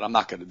word here, but I'm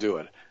not going to do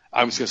it.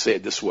 I'm just going to say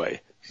it this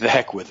way. The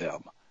heck with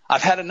them.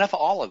 I've had enough of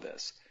all of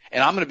this.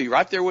 And I'm going to be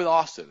right there with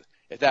Austin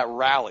at that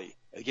rally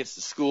against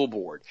the school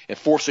board,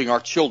 enforcing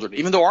our children.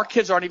 Even though our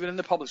kids aren't even in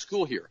the public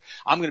school here,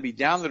 I'm going to be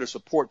down there to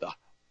support the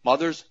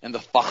mothers and the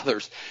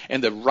fathers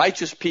and the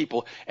righteous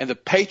people and the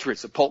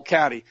patriots of Polk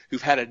County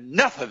who've had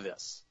enough of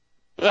this.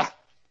 Ugh,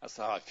 that's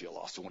how I feel,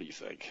 Austin. What do you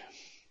think?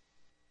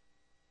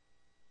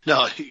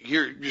 No,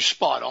 you're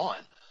spot on.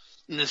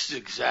 And this is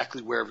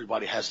exactly where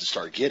everybody has to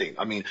start getting.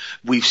 I mean,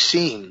 we've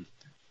seen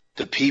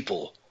the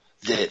people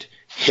that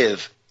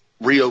have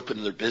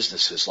reopened their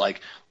businesses,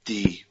 like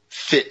the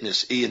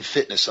Ian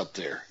Fitness up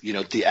there,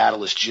 the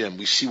Cabalist Gym.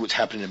 We see what's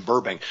happening in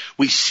Burbank.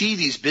 We see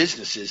these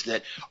businesses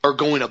that are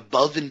going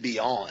above and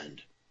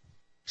beyond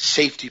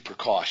safety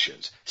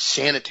precautions,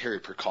 sanitary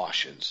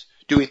precautions,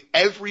 doing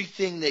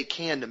everything they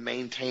can to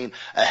maintain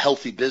a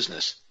healthy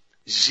business.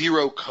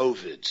 Zero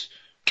COVIDs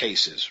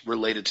cases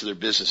related to their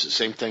businesses.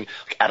 Same thing,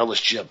 like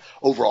Cabalist Gym.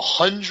 Over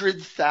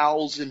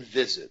 100,000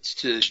 visits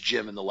to this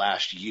gym in the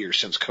last year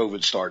since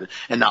COVID started,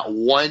 and not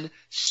one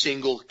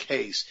single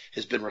case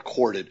has been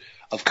recorded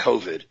of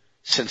COVID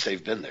since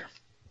they've been there.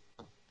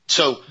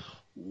 So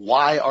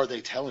why are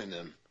they telling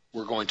them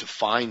we're going to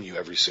fine you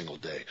every single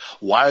day?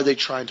 Why are they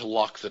trying to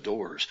lock the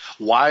doors?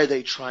 Why are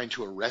they trying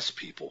to arrest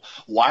people?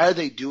 Why are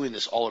they doing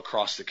this all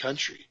across the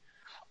country?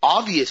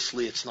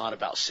 Obviously, it's not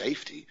about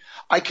safety.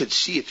 I could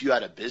see if you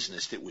had a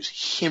business that was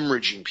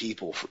hemorrhaging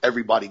people,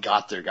 everybody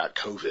got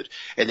COVID,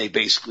 and they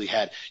basically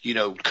had,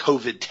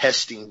 COVID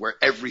testing where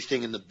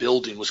everything in the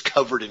building was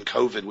covered in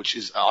COVID, which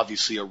is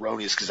obviously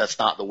erroneous because that's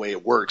not the way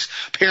it works.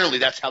 Apparently,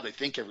 that's how they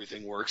think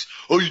everything works.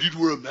 Oh, you need to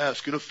wear a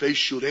mask and a face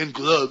shield and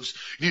gloves.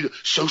 You need a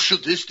social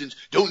distance.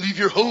 Don't leave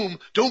your home.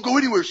 Don't go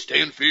anywhere.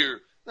 Stay in fear.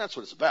 That's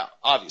what it's about.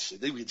 Obviously,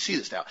 we can see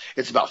this now.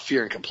 It's about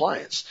fear and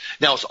compliance.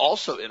 Now, it's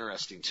also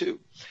interesting, too,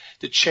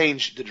 to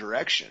change the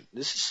direction.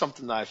 This is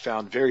something that I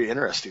found very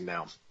interesting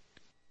now.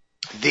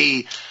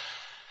 We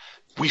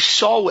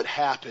saw what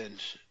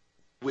happened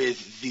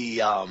with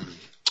the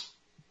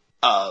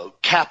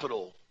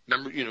Capitol.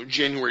 Remember,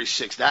 January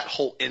 6th, that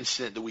whole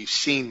incident that we've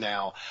seen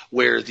now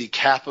where the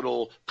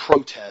Capitol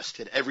protest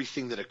and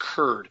everything that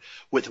occurred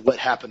with what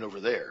happened over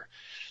there.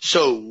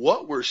 So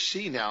what we're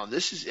seeing now, and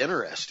this is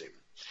interesting,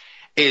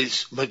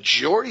 is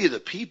majority of the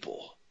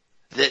people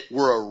that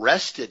were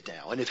arrested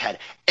now and have had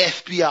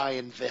FBI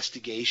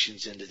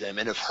investigations into them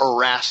and have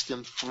harassed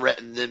them,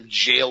 threatened them,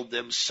 jailed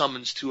them,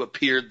 summons to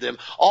appear them,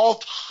 all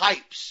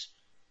types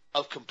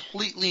of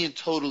completely and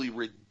totally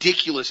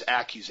ridiculous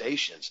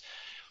accusations.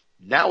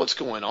 Now what's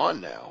going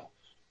on now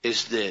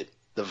is that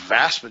the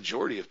vast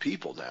majority of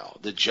people now,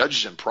 the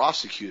judges and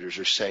prosecutors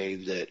are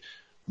saying that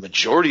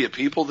majority of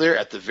people there,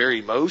 at the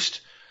very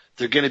most,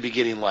 they're going to be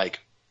getting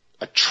like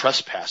a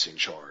trespassing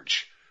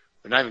charge.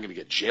 They're not even going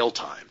to get jail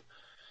time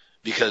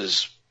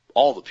because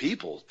all the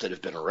people that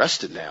have been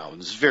arrested now, and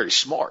this is very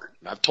smart,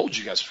 and I've told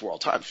you guys before all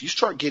the time, if you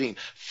start getting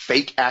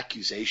fake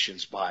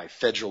accusations by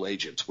federal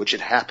agents, which it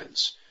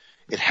happens,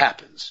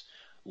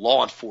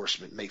 law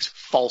enforcement makes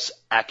false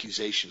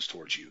accusations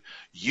towards you,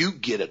 you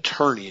get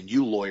attorney and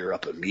you lawyer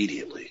up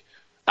immediately.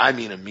 I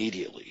mean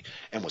immediately.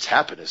 And what's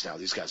happened is now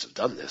these guys have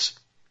done this.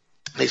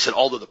 They said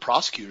although the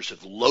prosecutors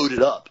have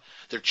loaded up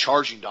their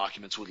charging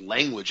documents with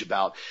language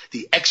about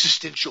the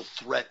existential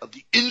threat of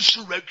the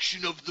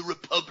insurrection of the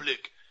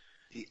republic,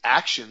 the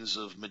actions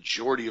of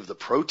majority of the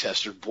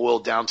protesters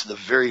boiled down to the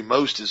very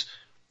most as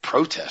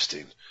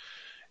protesting.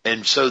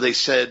 And so they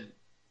said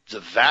the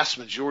vast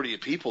majority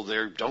of people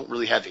there don't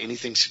really have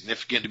anything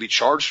significant to be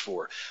charged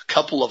for. A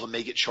couple of them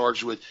may get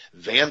charged with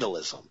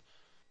vandalism.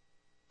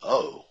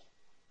 Oh,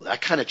 Well,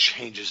 that kind of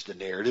changes the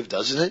narrative,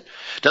 doesn't it?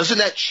 Doesn't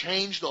that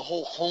change the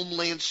whole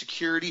Homeland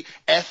Security,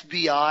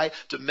 FBI,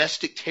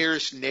 domestic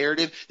terrorist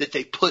narrative that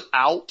they put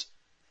out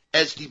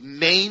as the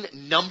main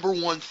number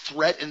one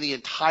threat in the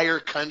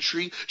entire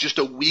country just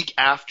a week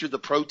after the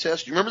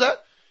protest? You remember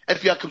that?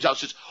 FBI comes out and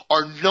says,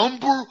 our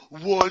number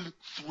one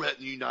threat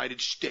in the United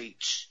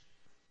States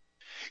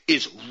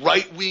is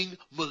right-wing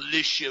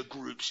militia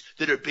groups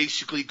that are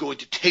basically going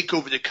to take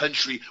over the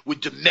country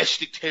with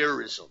domestic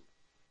terrorism.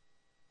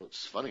 Well,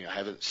 it's funny, I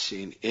haven't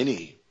seen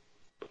any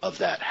of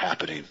that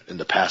happening in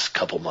the past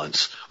couple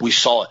months. We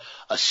saw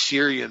a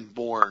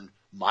Syrian-born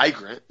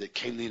migrant that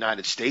came to the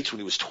United States when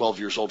he was 12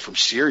 years old from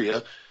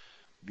Syria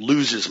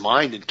lose his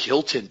mind and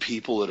kill 10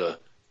 people at a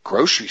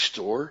grocery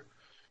store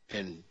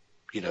in,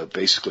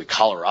 basically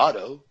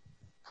Colorado.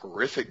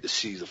 Horrific to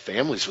see the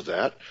families with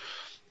that.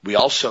 We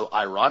also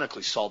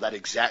ironically saw that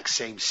exact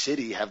same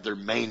city have their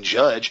main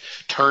judge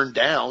turned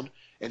down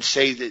and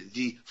say that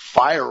the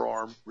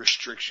firearm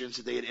restrictions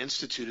that they had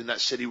instituted in that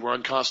city were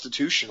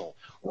unconstitutional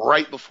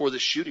right before the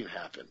shooting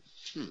happened.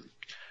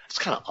 It's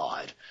kind of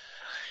odd.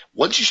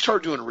 Once you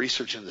start doing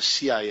research in the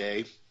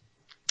CIA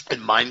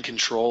and mind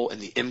control and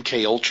the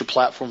MK Ultra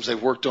platforms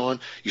they've worked on,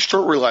 you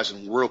start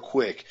realizing real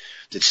quick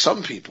that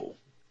some people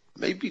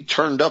may be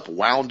turned up,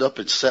 wound up,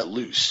 and set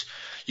loose.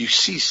 You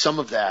see some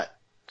of that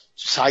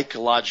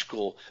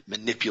psychological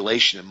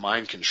manipulation and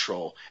mind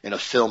control in a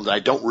film that I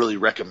don't really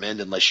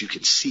recommend unless you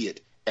can see it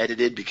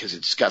edited, because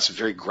it's got some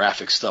very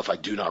graphic stuff I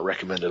do not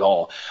recommend at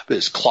all. But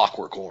it's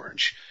Clockwork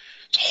Orange.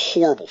 It's a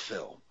horrible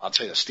film. I'll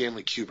tell you,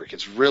 Stanley Kubrick.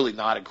 It's really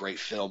not a great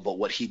film, but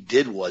what he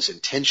did was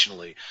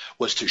intentionally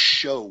was to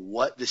show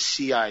what the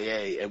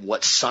CIA and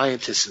what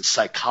scientists and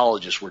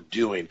psychologists were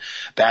doing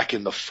back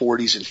in the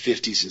 40s and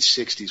 50s and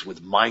 60s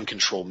with mind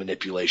control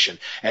manipulation,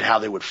 and how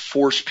they would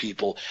force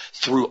people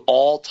through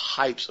all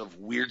types of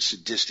weird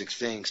sadistic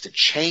things to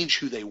change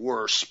who they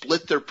were,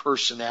 split their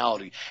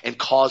personality, and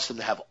cause them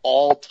to have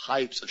all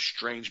types of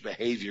strange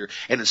behavior,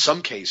 and in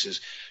some cases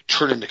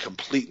turn into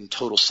complete and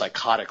total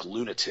psychotic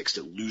lunatics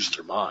that lose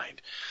their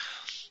mind.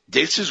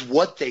 This is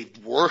what they've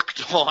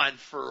worked on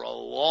for a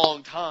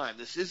long time.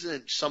 This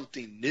isn't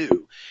something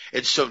new.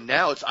 And so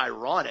now it's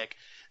ironic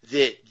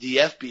that the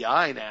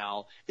FBI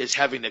now is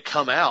having to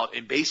come out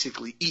and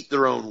basically eat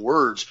their own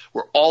words,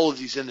 where all of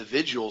these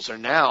individuals are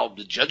now,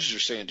 the judges are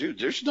saying, dude,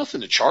 there's nothing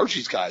to charge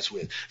these guys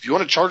with. If you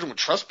want to charge them with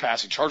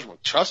trespassing, charge them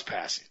with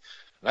trespassing.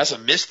 That's a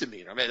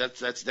misdemeanor. I mean,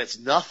 that's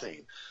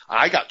nothing.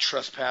 I got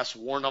trespass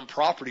warned on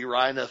property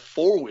riding a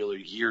four-wheeler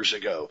years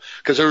ago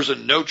because there was a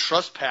no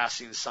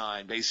trespassing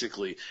sign,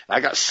 basically. And I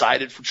got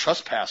cited for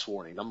trespass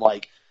warning. I'm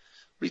like,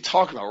 what are you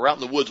talking about? We're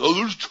out in the woods. Oh,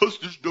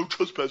 there's no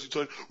trespassing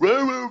sign. Right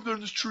over there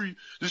in this tree.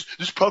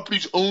 This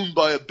property's owned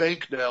by a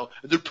bank now,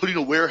 and they're putting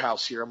a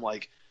warehouse here. I'm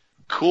like,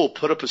 cool,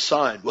 put up a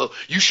sign. Well,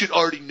 you should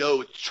already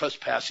know it's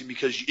trespassing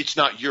because it's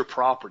not your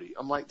property.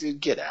 I'm like, dude,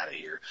 get out of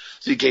here.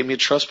 So he gave me a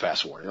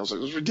trespass warning. I was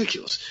like, it was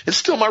ridiculous. It's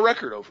still my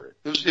record over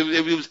it.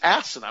 It was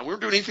asinine. We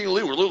weren't doing anything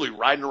illegal. We're literally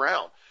riding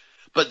around.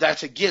 But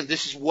that's, again,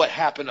 this is what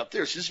happened up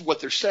there. So this is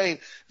what they're saying.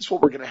 This is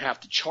what we're going to have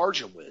to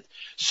charge them with.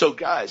 So,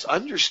 guys,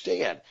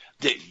 understand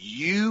that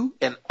you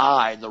and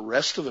I and the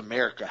rest of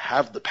America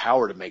have the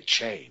power to make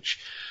change.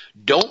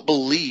 Don't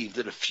believe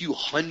that a few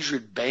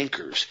hundred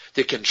bankers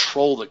that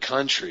control the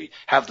country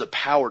have the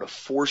power to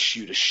force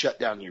you to shut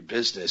down your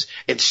business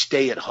and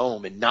stay at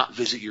home and not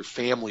visit your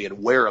family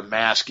and wear a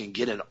mask and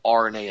get an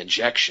RNA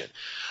injection.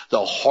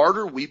 The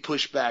harder we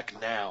push back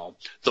now,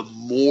 the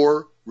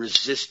more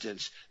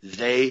resistance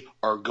they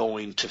are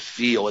going to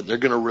feel, and they're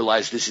going to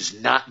realize this is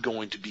not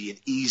going to be an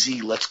easy,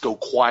 let's go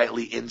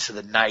quietly into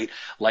the night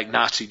like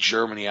Nazi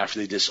Germany after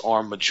they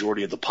disarmed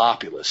majority of the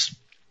populace.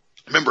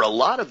 Remember, a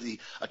lot of the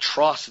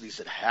atrocities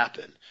that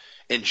happened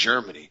in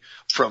Germany,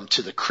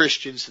 to the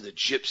Christians, to the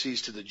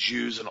gypsies, to the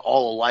Jews, and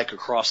all alike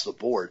across the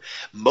board,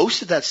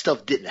 most of that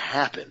stuff didn't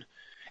happen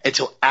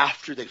until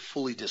after they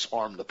fully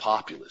disarmed the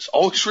populace.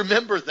 Always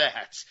remember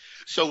that.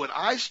 So when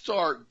I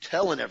start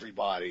telling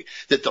everybody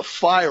that the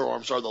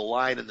firearms are the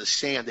line in the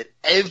sand that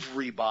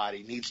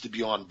everybody needs to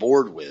be on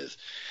board with,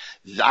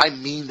 I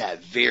mean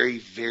that very,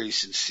 very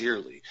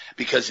sincerely,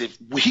 because if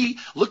we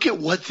look at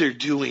what they're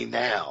doing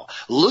now,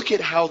 look at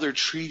how they're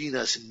treating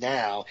us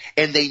now,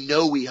 and they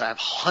know we have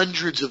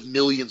hundreds of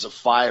millions of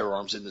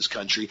firearms in this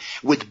country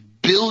with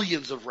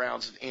billions of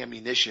rounds of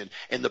ammunition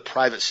in the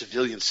private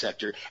civilian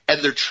sector,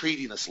 and they're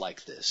treating us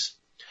like this.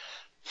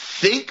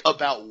 Think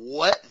about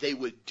what they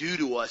would do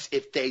to us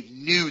if they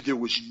knew there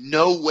was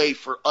no way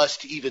for us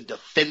to even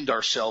defend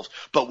ourselves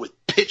but with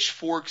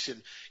pitchforks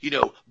and,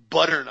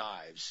 butter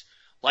knives.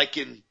 Like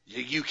in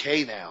the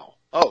UK now.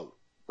 Oh,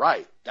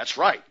 right. That's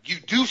right. You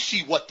do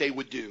see what they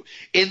would do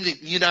in the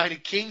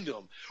United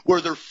Kingdom, where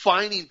they're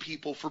fining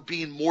people for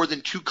being more than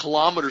 2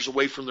 kilometers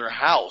away from their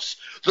house.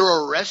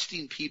 They're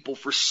arresting people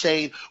for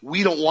saying,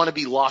 we don't want to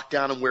be locked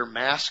down and wear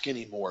masks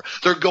anymore.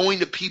 They're going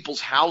to people's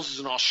houses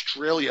in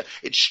Australia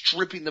and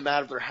stripping them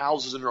out of their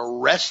houses and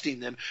arresting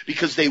them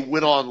because they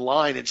went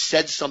online and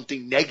said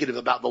something negative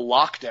about the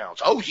lockdowns.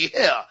 Oh,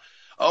 yeah.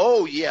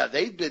 Oh, yeah,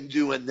 they've been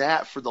doing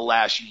that for the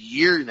last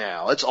year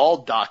now. It's all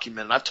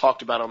documented. I've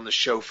talked about it on the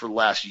show for the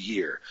last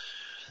year.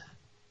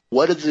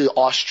 What do the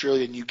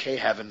Australia and UK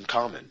have in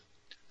common?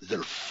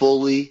 They're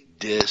fully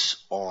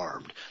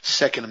disarmed.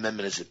 Second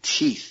Amendment is the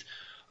teeth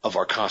of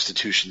our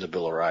Constitution, the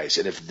Bill of Rights.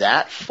 And if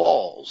that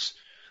falls,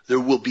 there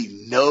will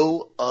be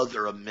no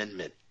other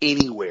amendment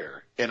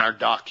anywhere in our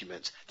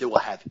documents that will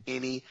have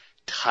any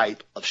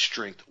type of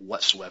strength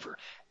whatsoever.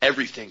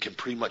 Everything can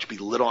pretty much be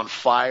lit on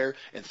fire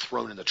and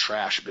thrown in the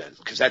trash bin,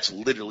 because that's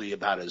literally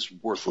about as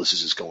worthless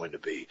as it's going to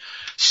be.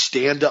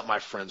 Stand up, my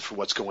friends, for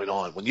what's going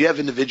on. When you have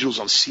individuals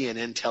on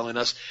CNN telling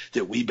us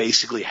that we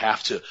basically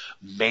have to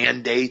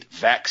mandate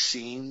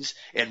vaccines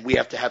and we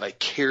have to have a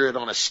carrot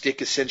on a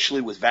stick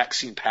essentially with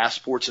vaccine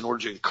passports in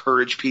order to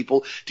encourage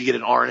people to get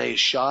an RNA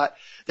shot,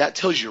 that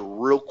tells you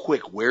real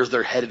quick where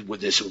they're headed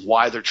with this and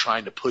why they're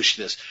trying to push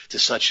this to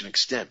such an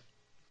extent.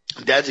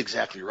 Dad's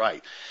exactly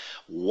right.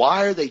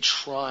 Why are they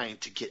trying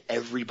to get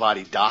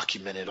everybody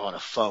documented on a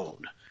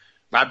phone?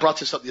 I brought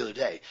this up the other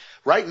day.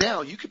 Right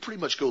now, you could pretty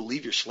much go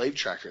leave your slave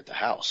tracker at the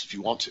house if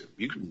you want to.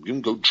 You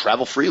can go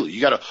travel freely.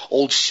 You got an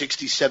old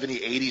 60s,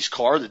 70s, 80s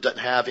car that doesn't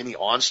have any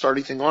OnStar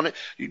anything on it.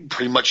 You can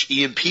pretty much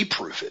EMP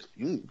proof it.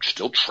 You can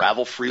still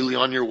travel freely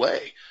on your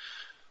way.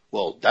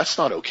 Well, that's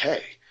not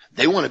okay.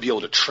 They want to be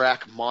able to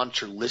track,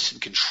 monitor, listen,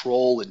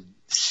 control, and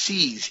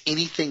seize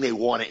anything they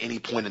want at any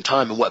point in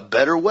time. And what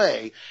better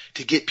way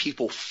to get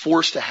people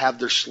forced to have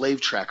their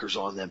slave trackers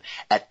on them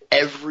at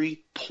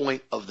every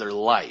point of their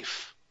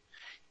life,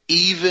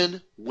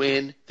 even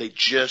when they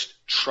just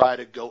try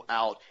to go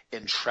out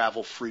and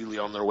travel freely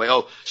on their way.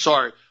 Oh,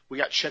 sorry, we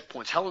got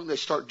checkpoints. How long do they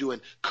start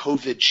doing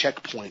COVID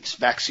checkpoints,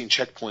 vaccine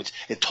checkpoints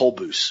at toll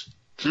booths?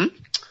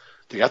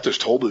 They got those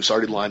toll booths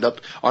already lined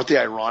up. Aren't they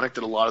ironic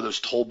that a lot of those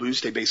toll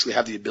booths, they basically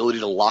have the ability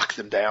to lock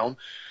them down?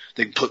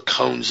 They can put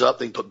cones up.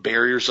 They can put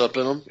barriers up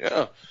in them.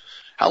 Yeah.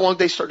 How long do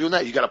they start doing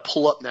that? You got to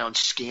pull up now and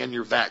scan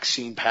your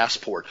vaccine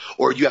passport,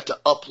 or you have to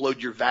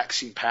upload your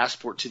vaccine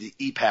passport to the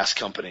ePass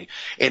company.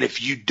 And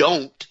if you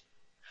don't,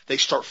 they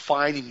start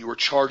fining you or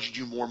charging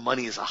you more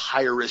money as a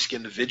higher risk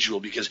individual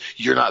because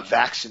you're not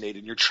vaccinated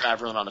and you're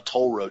traveling on a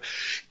toll road.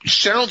 It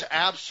sounds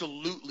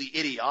absolutely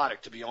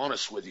idiotic, to be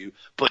honest with you,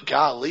 but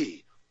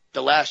golly,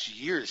 the last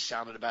year has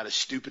sounded about as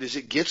stupid as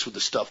it gets with the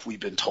stuff we've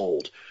been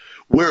told.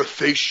 Wear a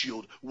face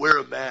shield, wear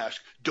a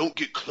mask, don't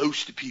get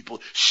close to people,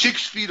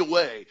 6 feet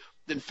away.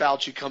 Then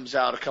Fauci comes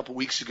out a couple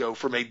weeks ago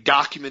from a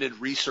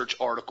documented research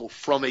article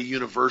from a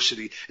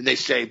university, and they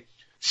say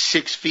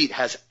 6 feet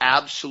has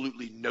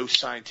absolutely no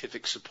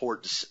scientific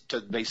support to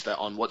base that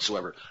on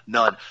whatsoever.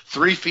 None.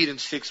 3 feet and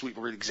 6 feet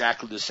were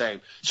exactly the same.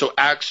 So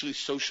actually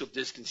social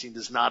distancing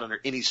does not under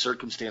any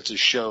circumstances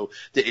show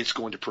that it's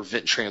going to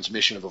prevent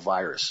transmission of a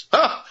virus.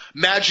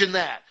 Imagine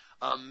that.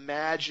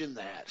 Imagine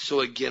that.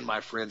 So again,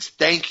 my friends,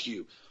 thank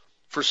you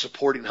for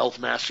supporting Health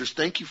Masters.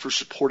 Thank you for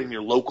supporting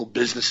your local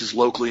businesses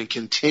locally, and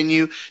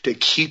continue to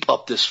keep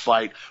up this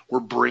fight. We're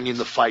bringing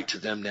the fight to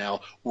them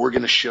now. We're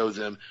going to show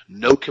them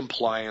no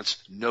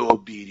compliance, no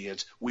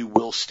obedience. We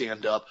will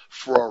stand up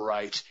for our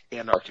rights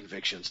and our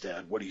convictions,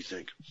 Dad. What do you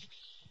think?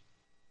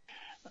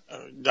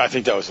 I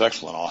think that was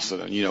excellent, Austin.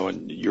 And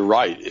and you're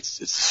right.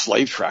 It's a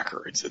slave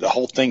tracker. It's the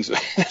whole thing's.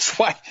 That's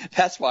why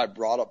I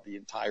brought up the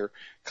entire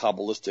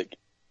Kabbalistic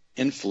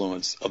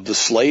influence of the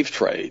slave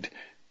trade,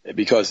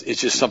 because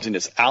it's just something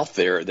that's out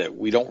there that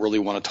we don't really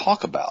want to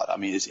talk about. I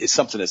mean, it's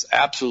something that's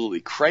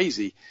absolutely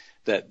crazy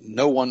that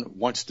no one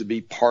wants to be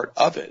part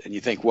of it. And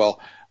you think, well,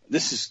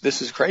 this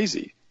is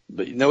crazy.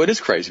 But no, it is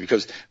crazy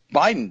because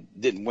Biden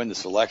didn't win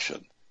this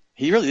election.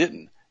 He really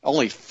didn't.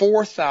 Only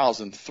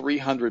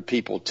 4,300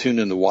 people tuned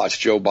in to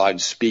watch Joe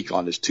Biden speak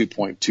on his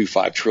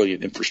 $2.25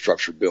 trillion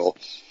infrastructure bill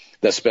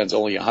that spends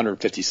only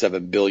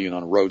 $157 billion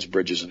on roads,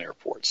 bridges, and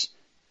airports.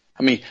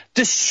 I mean,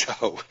 this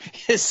show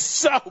is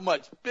so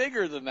much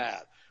bigger than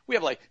that. We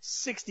have like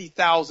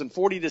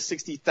 40 to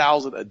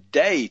 60,000 a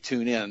day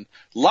tune in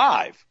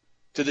live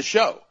to the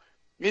show.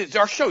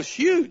 Our show's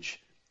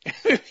huge.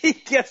 He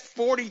gets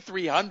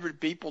 4,300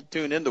 people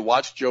tune in to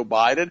watch Joe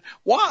Biden.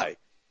 Why?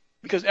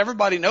 Because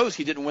everybody knows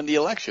he didn't win the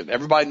election.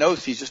 Everybody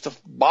knows he's just a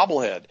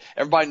bobblehead.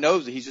 Everybody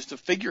knows that he's just a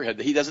figurehead,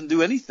 that he doesn't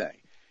do anything.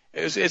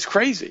 It's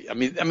crazy. I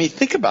mean,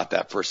 think about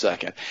that for a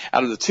second.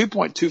 Out of the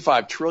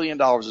 $2.25 trillion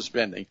of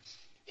spending,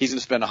 he's going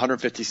to spend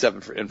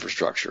 157 for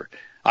infrastructure.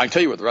 I can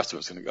tell you where the rest of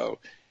it's going to go.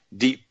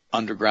 Deep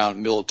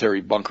underground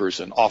military bunkers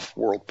and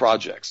off-world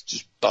projects.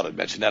 Just thought I'd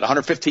mention that.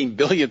 $115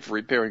 billion for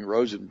repairing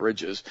roads and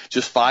bridges,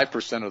 just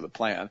 5% of the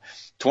plan.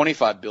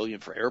 $25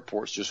 billion for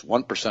airports, just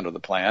 1% of the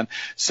plan.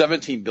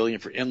 $17 billion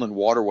for inland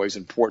waterways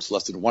and ports,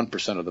 less than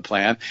 1% of the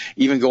plan.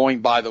 Even going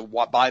by the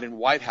Biden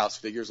White House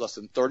figures, less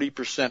than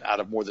 30% out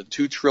of more than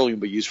 $2 trillion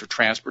will be used for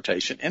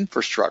transportation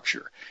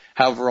infrastructure.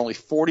 However, only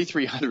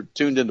 4,300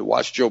 tuned in to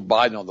watch Joe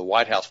Biden on the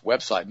White House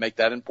website make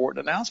that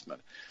important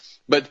announcement.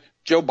 But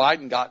Joe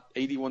Biden got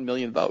 81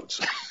 million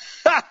votes.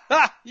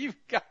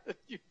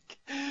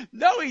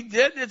 No, he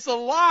didn't. It's a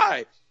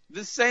lie.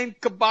 The same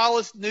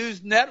Cabalist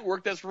News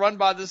Network that's run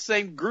by the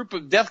same group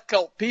of death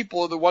cult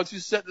people are the ones who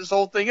set this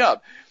whole thing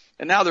up.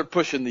 And now they're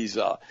pushing these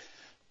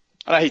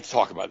and I hate to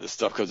talk about this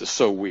stuff because it's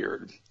so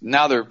weird.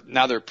 Now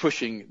they're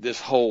pushing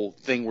this whole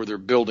thing where they're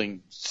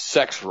building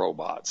sex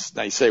robots.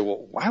 Now you say,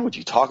 well, why would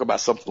you talk about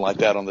something like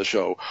that on the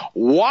show?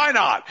 Why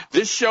not?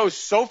 This show's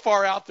so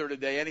far out there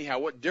today anyhow.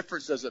 What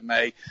difference does it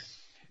make?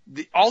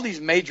 All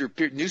these major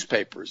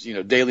newspapers,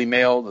 Daily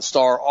Mail, The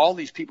Star, all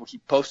these people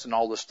keep posting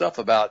all this stuff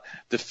about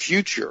the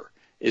future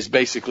is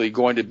basically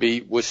going to be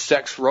with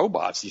sex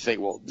robots. You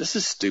think, well, this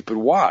is stupid.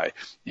 Why?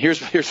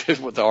 Here's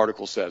what the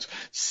article says.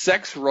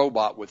 Sex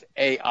robot with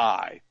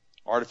AI,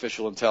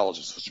 artificial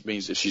intelligence, which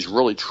means that she's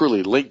really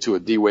truly linked to a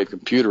D-Wave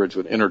computer into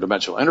an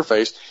interdimensional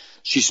interface.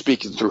 She's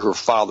speaking through her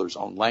father's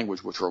own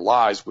language, which are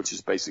lies, which is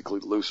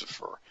basically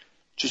Lucifer.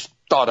 Just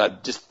thought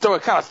I'd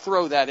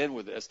throw that in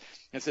with this.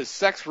 It says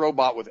sex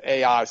robot with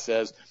AI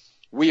says,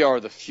 we are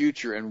the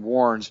future and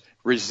warns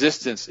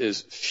resistance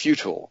is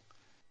futile.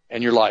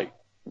 And you're like,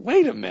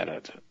 wait a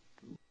minute,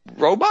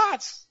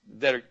 robots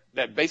that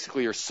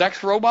basically are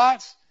sex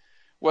robots?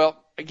 Well,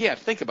 again,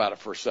 think about it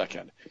for a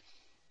second.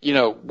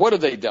 What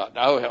have they done?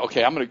 Oh,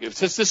 okay,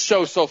 since this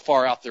show's so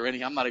far out there,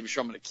 I'm not even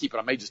sure I'm going to keep it.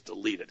 I may just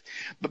delete it.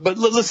 But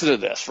listen to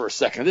this for a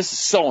second. This is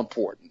so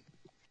important.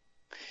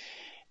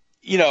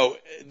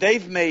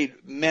 They've made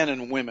men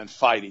and women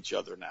fight each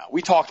other now.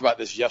 We talked about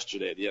this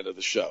yesterday at the end of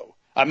the show.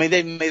 I mean,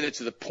 they've made it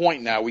to the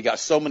point now we got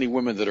so many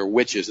women that are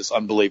witches, it's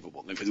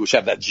unbelievable, which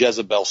have that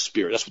Jezebel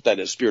spirit. That's what that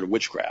is, spirit of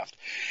witchcraft.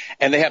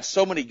 And they have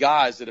so many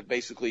guys that have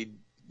basically,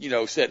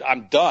 said,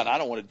 I'm done. I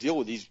don't want to deal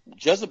with these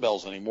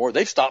Jezebels anymore.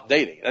 They've stopped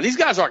dating. Now, these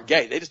guys aren't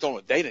gay. They just don't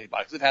want to date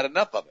anybody because they've had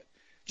enough of it.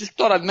 Just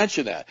thought I'd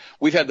mention that.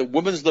 We've had the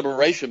women's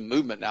liberation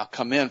movement now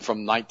come in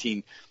from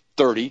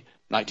 1930,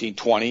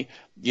 1920,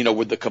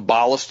 with the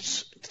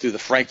Cabalists through the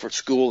Frankfurt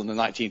School in the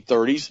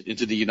 1930s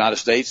into the United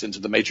States, into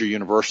the major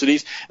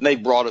universities. And they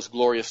brought us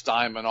Gloria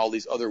Steinem and all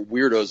these other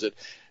weirdos that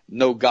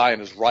no guy in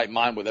his right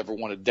mind would ever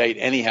want to date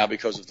anyhow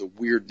because of the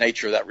weird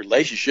nature of that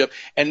relationship.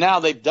 And now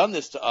they've done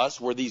this to us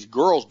where these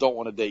girls don't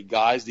want to date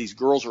guys. These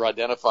girls are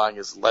identifying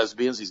as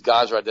lesbians. These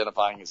guys are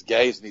identifying as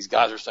gays. And these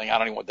guys are saying, I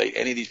don't even want to date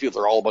any of these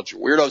people. They're all a bunch of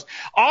weirdos.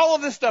 All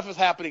of this stuff is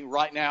happening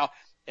right now.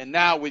 And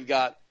now we've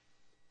got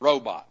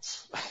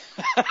robots.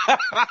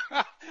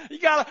 You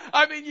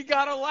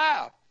gotta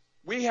laugh.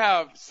 We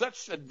have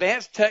such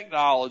advanced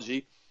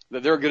technology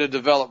that they're going to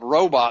develop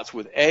robots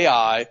with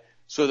AI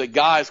so that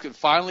guys can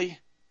finally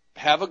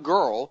have a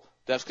girl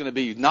that's going to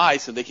be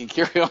nice and they can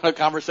carry on a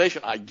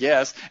conversation, I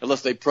guess,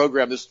 unless they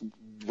program this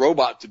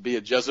robot to be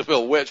a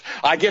Jezebel witch.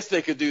 I guess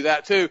they could do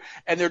that too.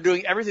 And they're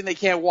doing everything they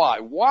can. Why?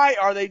 Why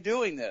are they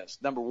doing this?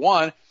 Number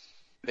one,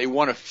 they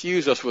want to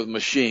fuse us with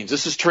machines.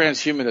 This is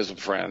transhumanism,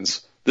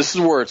 friends. This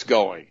is where it's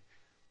going.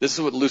 This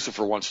is what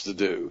Lucifer wants to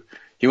do.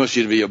 He wants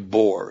you to be a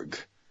Borg,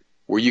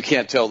 where you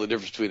can't tell the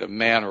difference between a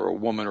man or a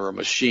woman or a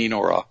machine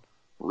or a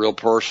real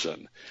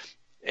person.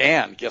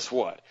 And guess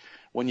what?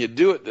 When you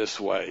do it this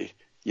way,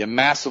 you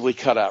massively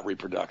cut out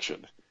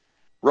reproduction.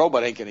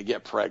 Robot ain't going to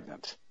get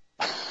pregnant.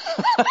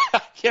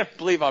 I can't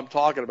believe I'm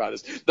talking about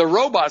this. The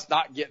robot's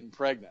not getting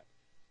pregnant.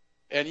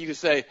 And you can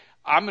say,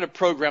 I'm going to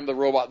program the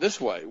robot this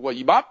way. Well,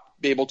 you might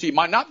be able to. You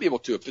might not be able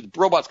to. If the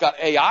robot's got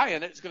AI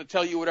in it, it's going to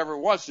tell you whatever it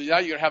wants. So now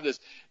you're going to have this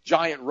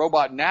giant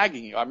robot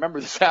nagging you. I remember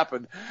this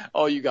happened.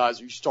 Oh, you guys,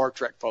 you Star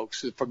Trek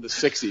folks from the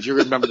 60s. You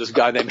remember this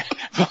guy named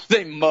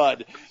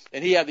Mudd.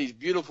 And he had these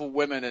beautiful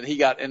women, and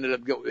he ended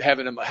up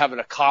having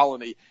a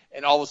colony.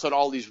 And all of a sudden,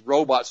 all these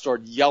robots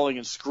started yelling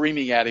and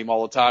screaming at him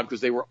all the time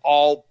because they were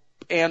all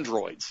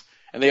androids.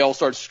 And they all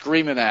started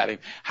screaming at him.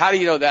 How do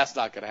you know that's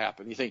not going to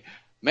happen? You think,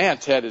 man,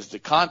 Ted, is the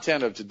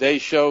content of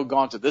today's show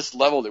gone to this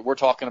level that we're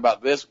talking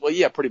about this? Well,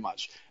 yeah, pretty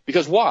much.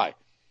 Because why?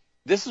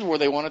 This is where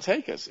they want to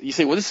take us. You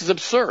say, well, this is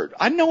absurd.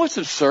 I know it's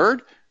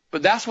absurd,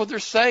 but that's what they're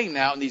saying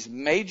now. And these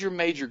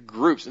major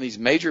groups and these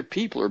major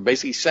people are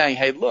basically saying,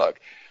 hey, look,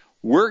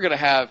 we're going to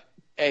have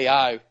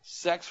AI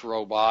sex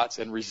robots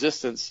and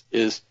resistance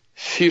is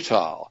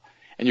futile.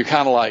 And you're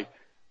kind of like,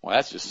 well,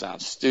 that just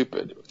sounds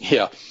stupid.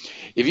 Yeah.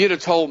 If you'd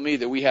have told me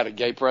that we had a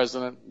gay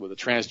president with a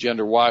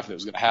transgender wife and it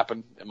was going to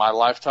happen in my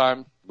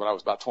lifetime when I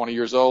was about 20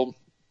 years old,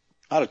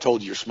 I'd have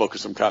told you you're smoking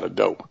some kind of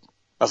dope.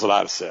 That's what I'd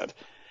have said.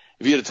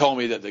 If you'd have told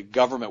me that the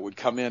government would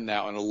come in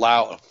now and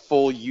allow a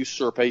full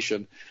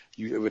usurpation,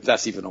 if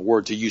that's even a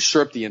word, to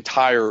usurp the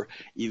entire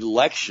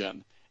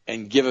election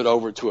and give it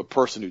over to a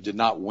person who did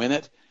not win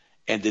it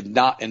and did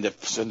not, in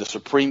the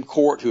Supreme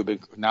Court, who have been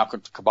now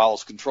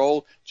Cabalist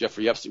control,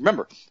 Jeffrey Epstein.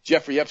 Remember,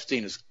 Jeffrey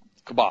Epstein is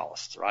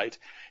Cabalist, right?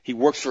 He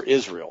works for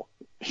Israel.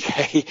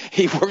 Okay?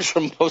 He works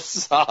for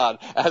Mossad,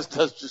 as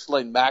does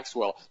Ghislaine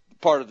Maxwell,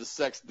 part of the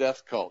sex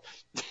death cult.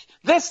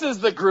 This is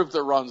the group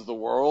that runs the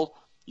world.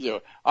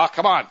 Oh,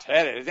 come on,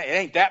 Ted, it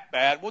ain't that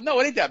bad. Well, no,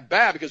 it ain't that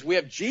bad because we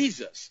have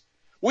Jesus.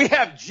 We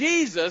have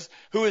Jesus,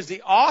 who is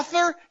the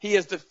author, he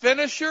is the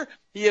finisher,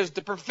 he is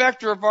the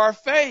perfecter of our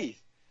faith.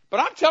 But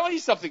I'm telling you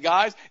something,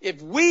 guys,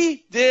 if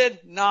we did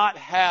not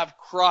have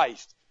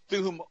Christ,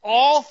 through whom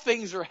all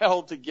things are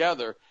held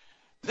together,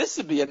 this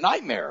would be a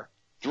nightmare.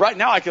 Right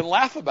now I can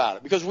laugh about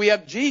it because we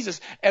have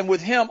Jesus, and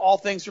with him all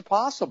things are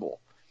possible.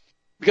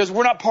 because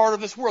we're not part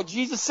of this world.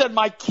 Jesus said,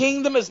 my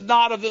kingdom is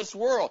not of this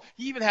world.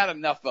 He even had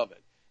enough of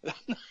it.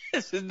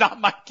 This is not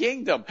my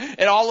kingdom.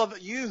 And all of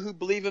you who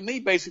believe in me,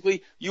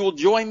 basically, you will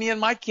join me in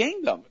my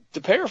kingdom,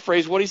 to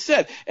paraphrase what he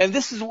said. And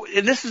this is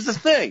the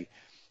thing.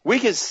 We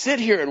can sit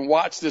here and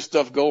watch this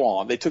stuff go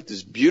on. They took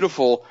this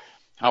beautiful,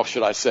 how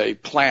should I say,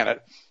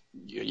 planet,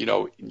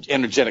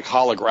 energetic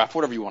holograph,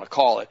 whatever you want to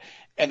call it.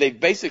 And they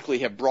basically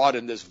have brought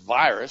in this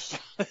virus,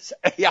 this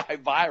AI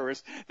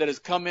virus that has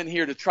come in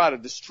here to try to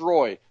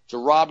destroy, to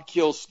rob,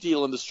 kill,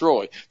 steal, and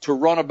destroy, to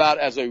run about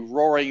as a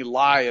roaring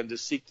lion to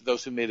seek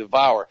those who may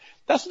devour.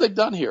 That's what they've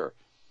done here.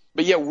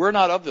 But yet we're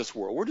not of this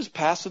world. We're just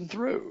passing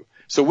through.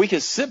 So we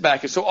can sit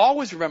back. And so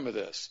always remember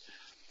this.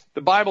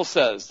 The Bible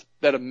says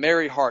that a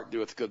merry heart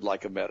doeth good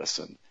like a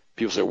medicine.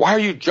 People say, why are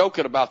you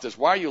joking about this?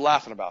 Why are you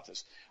laughing about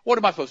this? What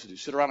am I supposed to do?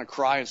 Sit around and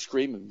cry and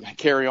scream and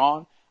carry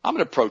on? I'm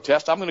going to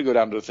protest. I'm going to go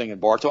down to the thing in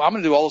Bartow. I'm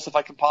going to do all the stuff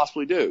I can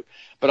possibly do.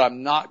 But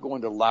I'm not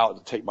going to allow it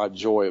to take my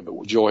joy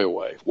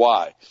away.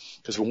 Why?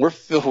 Because when we're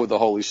filled with the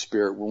Holy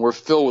Spirit, when we're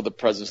filled with the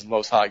presence of the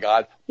Most High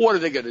God, what are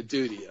they going to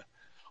do to you?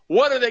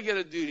 What are they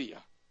going to do to you?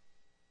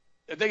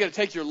 Are they going to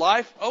take your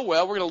life? Oh,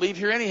 well, we're going to leave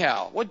here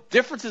anyhow. What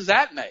difference does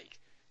that make?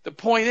 The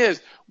point is,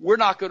 we're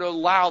not going to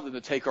allow them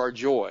to take our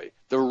joy.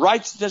 The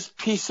righteousness,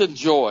 peace, and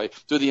joy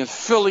through the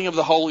infilling of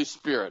the Holy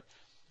Spirit.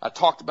 I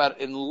talked about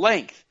it in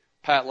length,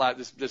 Pat,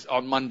 this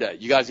on Monday.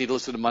 You guys need to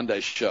listen to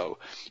Monday's show.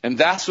 And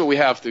that's what we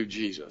have through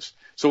Jesus.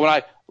 So when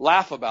I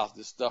laugh about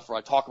this stuff, or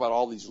I talk about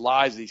all these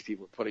lies these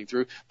people are putting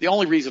through, the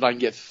only reason I can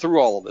get through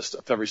all of this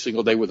stuff every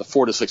single day with the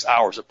 4 to 6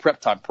 hours of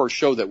prep time per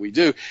show that we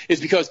do is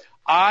because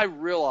I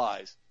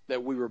realize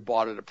that we were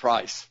bought at a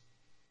price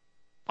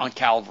on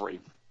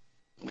Calvary,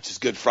 which is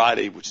Good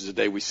Friday, which is the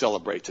day we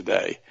celebrate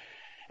today.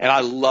 And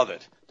I love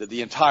it that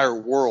the entire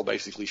world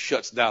basically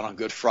shuts down on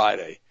Good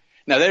Friday.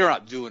 Now, they're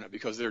not doing it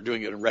because they're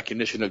doing it in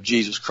recognition of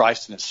Jesus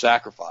Christ and his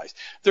sacrifice.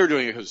 They're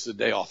doing it because it's a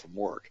day off from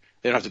work.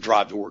 They don't have to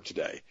drive to work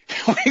today.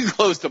 We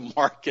close the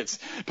markets.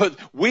 But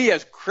we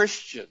as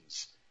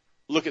Christians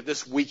look at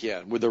this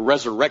weekend with the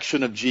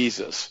resurrection of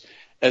Jesus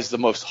as the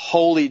most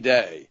holy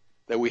day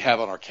that we have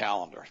on our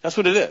calendar. That's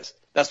what it is.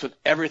 That's what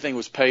everything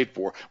was paid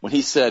for when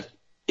he said,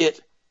 it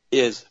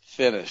is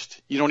finished.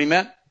 You know what he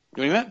meant?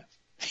 You know what he meant?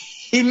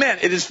 He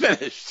meant it is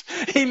finished.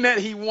 He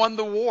meant he won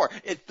the war.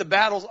 The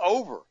battle's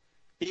over.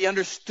 He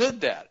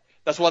understood that.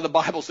 That's why the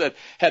Bible said,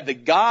 had the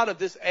God of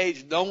this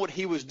age known what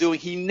he was doing,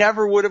 he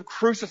never would have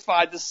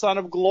crucified the Son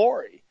of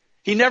Glory.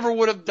 He never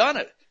would have done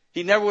it.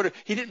 He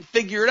didn't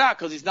figure it out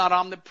because he's not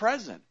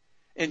omnipresent.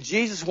 And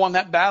Jesus won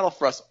that battle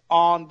for us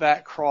on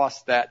that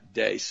cross that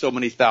day, so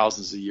many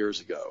thousands of years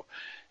ago.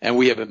 And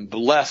we have been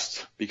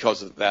blessed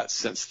because of that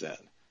since then.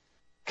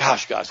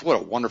 Gosh, guys, what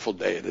a wonderful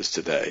day it is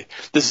today.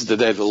 This is the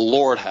day the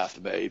Lord hath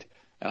made.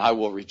 And I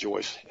will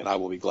rejoice, and I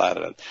will be glad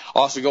in it.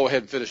 Also, go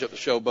ahead and finish up the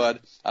show, bud.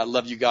 I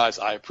love you guys.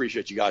 I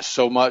appreciate you guys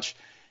so much.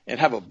 And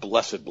have a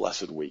blessed,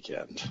 blessed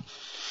weekend.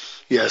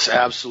 Yes,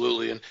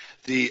 absolutely. And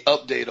the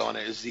update on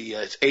it is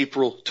it's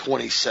April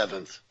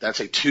 27th. That's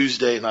a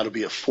Tuesday, and that'll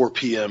be at 4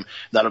 p.m.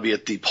 That'll be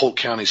at the Polk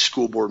County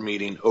School Board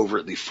meeting over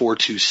at the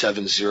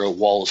 4270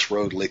 Wallace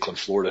Road, Lakeland,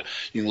 Florida.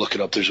 You can look it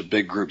up. There's a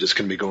big group that's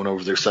going to be going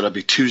over there. So that'll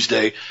be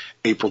Tuesday,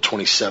 April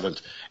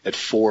 27th at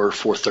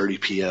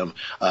 4:30 p.m.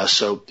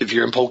 So if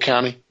you're in Polk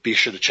County, be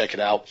sure to check it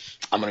out.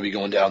 I'm going to be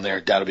going down there.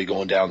 Dad will be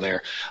going down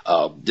there.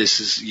 This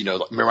is,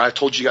 remember I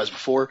told you guys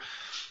before,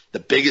 the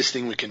biggest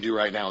thing we can do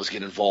right now is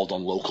get involved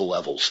on local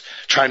levels.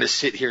 Trying to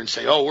sit here and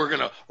say, oh, we're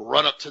going to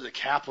run up to the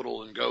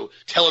Capitol and go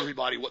tell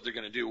everybody what they're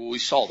going to do. Well, we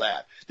saw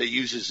that. They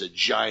use as a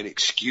giant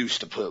excuse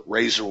to put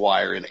razor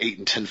wire in 8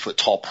 and 10 foot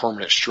tall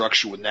permanent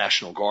structure with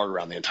National Guard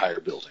around the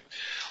entire building.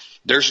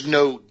 There's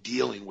no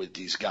dealing with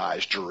these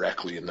guys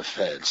directly in the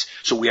feds,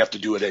 so we have to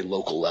do it at a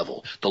local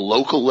level. The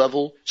local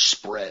level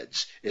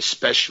spreads,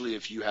 especially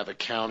if you have a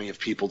county of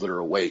people that are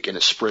awake, and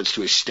it spreads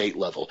to a state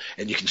level,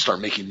 and you can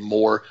start making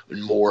more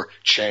and more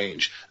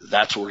change.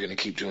 That's what we're going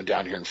to keep doing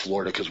down here in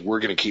Florida, because we're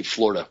going to keep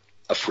Florida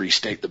a free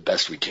state the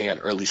best we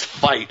can, or at least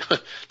fight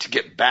to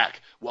get back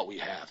what we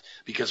have.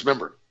 Because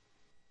remember,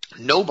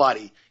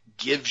 nobody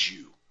gives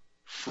you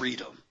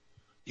freedom.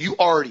 You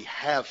already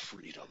have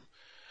freedom.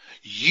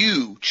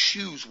 You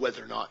choose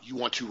whether or not you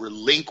want to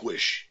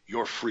relinquish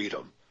your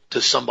freedom to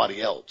somebody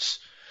else.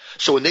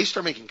 So when they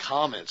start making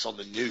comments on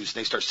the news,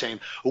 they start saying,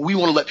 well, we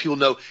want to let people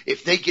know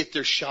if they get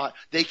their shot,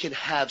 they can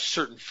have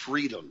certain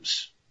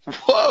freedoms.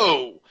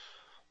 Whoa,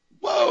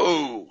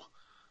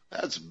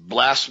 that's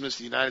blasphemous to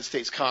the United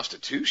States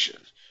Constitution.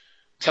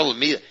 Telling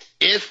me that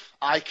if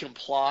I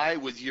comply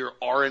with your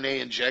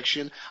RNA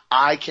injection,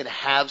 I can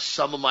have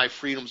some of my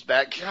freedoms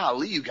back.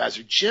 Golly, you guys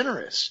are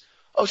generous.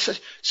 Oh,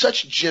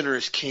 such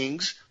generous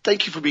kings.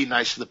 Thank you for being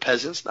nice to the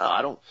peasants. No,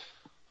 I don't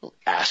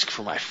ask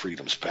for my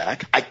freedoms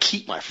back. I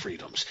keep my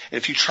freedoms. And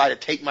if you try to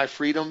take my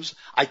freedoms,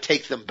 I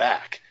take them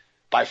back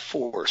by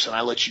force, and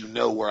I let you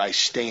know where I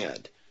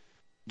stand.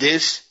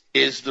 This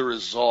is the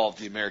resolve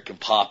the American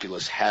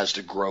populace has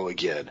to grow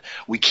again.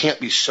 We can't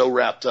be so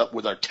wrapped up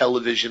with our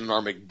television and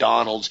our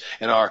McDonald's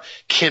and our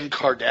Kim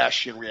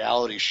Kardashian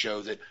reality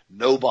show that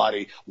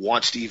nobody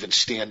wants to even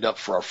stand up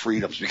for our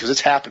freedoms, because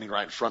it's happening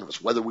right in front of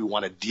us. Whether we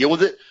want to deal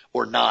with it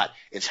or not,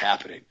 it's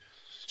happening.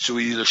 So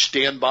we either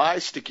stand by,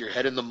 stick your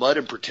head in the mud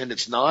and pretend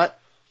it's not,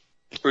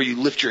 or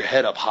you lift your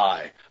head up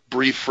high,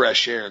 breathe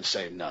fresh air and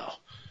say, no,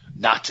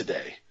 not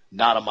today,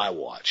 not on my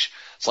watch.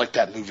 It's like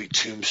that movie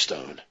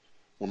Tombstone.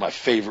 One of my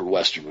favorite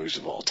Western movies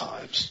of all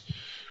times.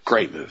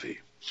 Great movie.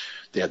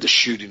 They had the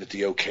shooting at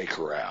the OK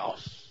Corral.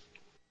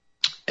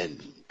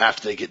 And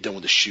after they get done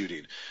with the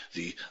shooting,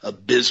 the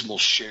abysmal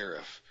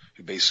sheriff,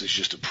 who basically is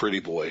just a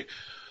pretty boy,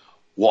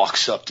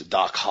 walks up to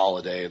Doc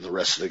Holliday and the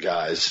rest of the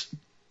guys.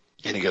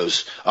 And he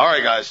goes, all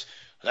right, guys,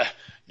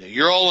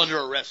 you're all under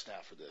arrest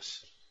now for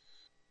this.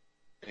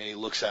 And he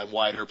looks at him,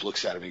 Wyatt Earp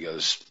looks at him, he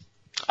goes,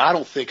 I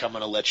don't think I'm going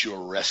to let you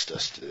arrest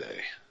us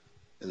today.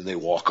 And then they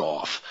walk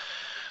off.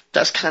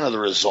 That's kind of the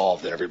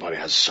resolve that everybody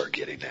has to start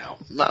getting now.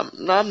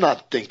 I'm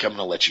not thinking I'm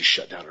going to let you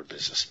shut down our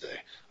business today.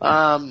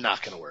 I'm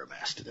not going to wear a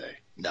mask today.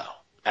 No,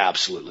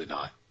 absolutely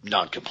not.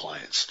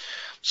 Non-compliance.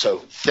 So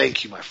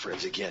thank you, my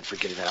friends, again, for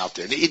getting that out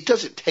there. And it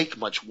doesn't take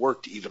much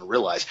work to even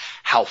realize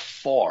how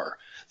far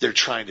they're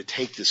trying to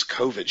take this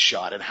COVID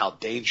shot and how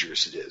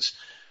dangerous it is.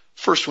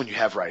 First one you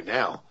have right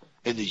now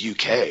in the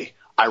UK,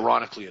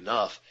 ironically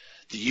enough,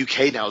 the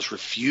UK now is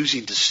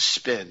refusing to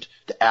suspend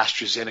the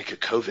AstraZeneca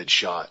COVID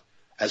shot,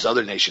 as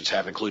other nations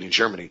have, including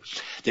Germany.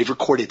 They've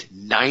recorded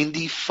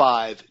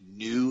 95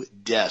 new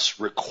deaths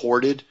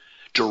recorded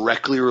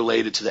directly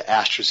related to the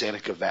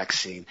AstraZeneca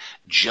vaccine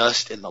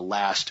just in the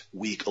last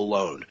week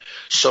alone.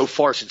 So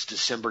far, since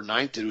December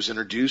 9th, it was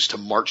introduced, to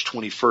March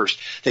 21st,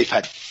 they've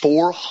had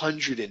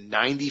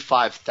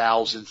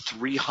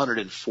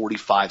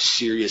 495,345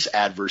 serious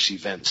adverse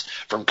events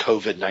from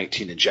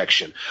COVID-19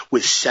 injection,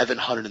 with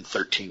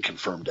 713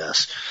 confirmed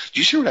deaths.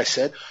 Do you see what I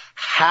said?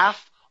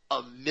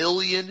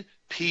 500,000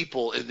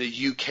 people in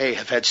the UK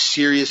have had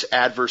serious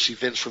adverse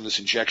events from this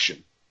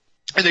injection.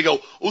 And they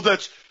go, oh,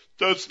 that's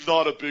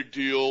not a big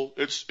deal.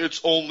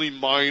 It's only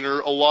minor.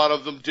 A lot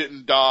of them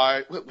didn't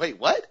die. Wait,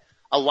 what?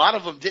 A lot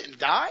of them didn't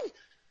die?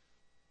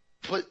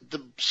 But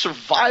the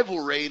survival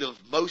rate of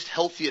most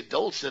healthy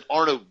adults that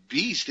aren't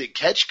obese that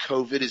catch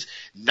COVID is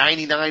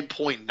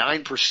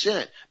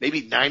 99.9%,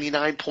 maybe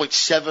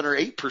 99.7 or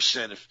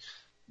 8% if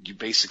you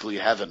basically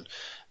have an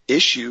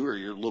issue or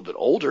you're a little bit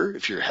older,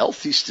 if you're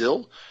healthy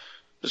still.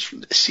 The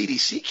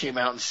CDC came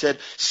out and said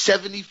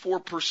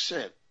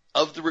 74%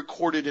 of the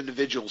recorded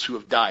individuals who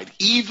have died,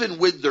 even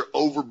with their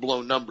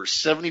overblown numbers,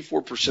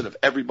 74% of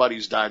everybody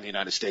who's died in the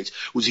United States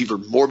was either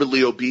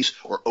morbidly obese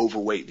or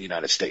overweight in the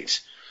United States.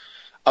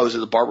 I was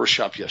at the barber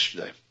shop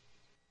yesterday.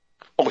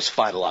 Always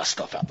find a lot of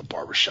stuff out the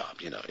barber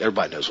shop. You know,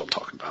 everybody knows what I'm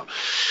talking about.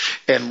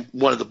 And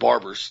one of the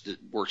barbers that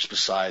works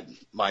beside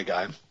my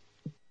guy,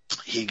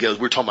 he goes,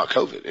 we're talking about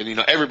COVID. And, you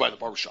know, everybody in the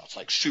barbershop's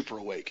like super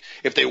awake.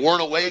 If they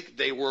weren't awake,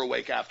 they were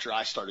awake after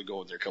I started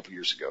going there a couple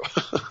years ago.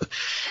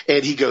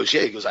 And he goes,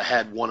 I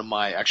had one of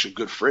my actually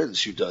good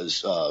friends who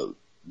does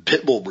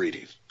pit bull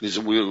breeding. A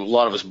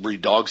lot of us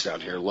breed dogs down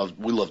here.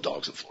 We love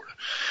dogs in Florida.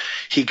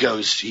 He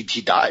goes, he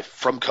died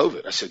from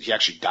COVID. I said, he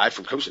actually died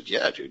from COVID. He said,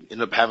 yeah, dude.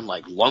 Ended up having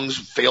like lungs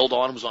failed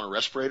on him, was on a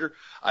respirator.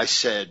 I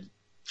said,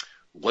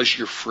 was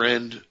your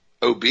friend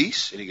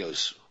obese? And he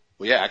goes,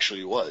 well, yeah, actually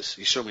he was.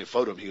 He showed me a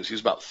photo of him. He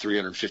was about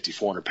 350,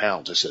 400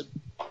 pounds. I said,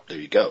 there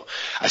you go.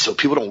 I said,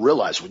 people don't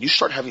realize when you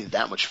start having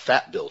that much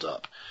fat build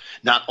up,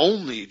 not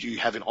only do you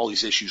having all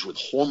these issues with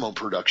hormone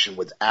production,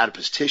 with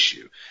adipose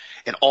tissue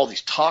and all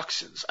these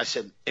toxins, I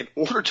said, in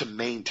order to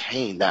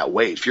maintain that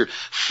weight, if you're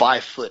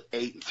 5'8"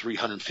 and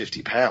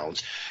 350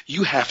 pounds,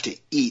 you have to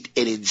eat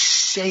an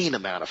insane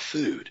amount of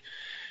food.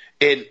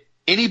 And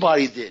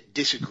anybody that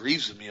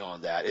disagrees with me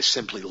on that is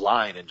simply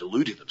lying and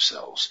deluding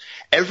themselves.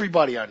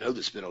 Everybody I know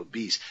that's been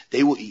obese,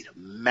 they will eat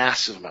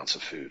massive amounts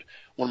of food.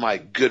 One of my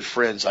good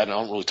friends, I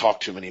don't really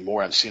talk to him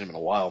anymore. I haven't seen him in a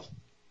while.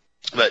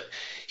 But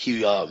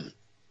he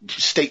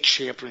state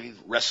champion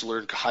wrestler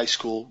in high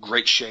school,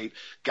 great shape,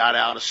 got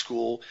out of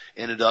school,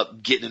 ended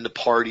up getting into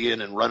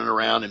partying and running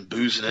around and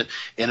boozing it,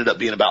 ended up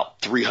being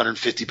about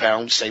 350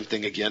 pounds, same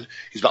thing again.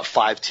 He's about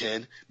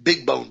 5'10",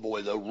 big bone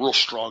boy though, real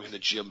strong in the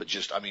gym, but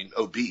just,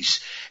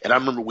 obese. And I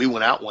remember we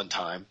went out one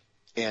time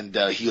and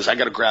he goes, I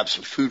got to grab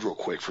some food real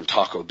quick from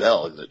Taco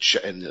Bell in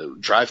the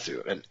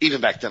drive-thru. And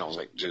even back then I was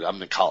like, dude,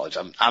 I'm in college.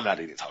 I'm not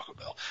eating Taco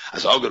Bell. I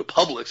said, I'll go to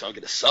Publix, I'll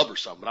get a sub or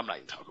something, but I'm not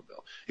eating Taco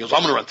Bell. He goes,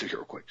 I'm going to run through here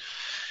real quick.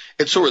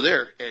 And so we're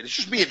there, and it's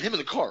just me and him in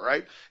the car,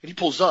 right? And he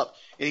pulls up,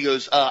 and he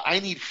goes, I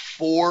need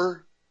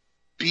 4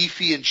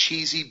 beefy and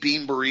cheesy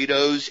bean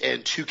burritos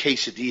and 2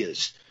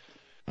 quesadillas.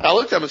 And I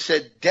looked at him and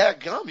said,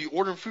 dadgum, you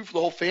ordering food for the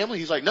whole family?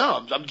 He's like,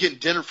 no, I'm getting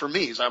dinner for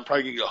me. He's like, I'm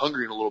probably going to get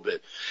hungry in a little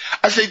bit.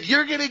 I said,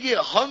 you're going to get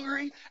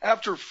hungry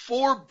after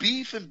 4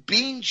 beef and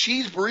bean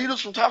cheese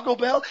burritos from Taco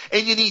Bell,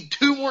 and you need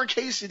 2 more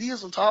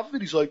quesadillas on top of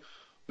it? He's like,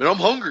 man, I'm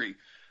hungry.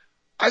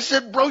 I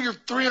said, bro, you're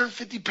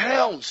 350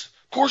 pounds.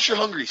 Of course you're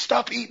hungry.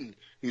 Stop eating.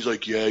 He's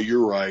like, yeah,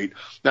 you're right.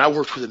 And I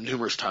worked with him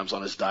numerous times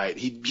on his diet.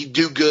 He'd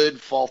do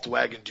good, fall off the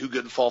wagon, do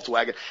good and fall off the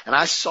wagon. And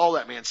I saw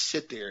that man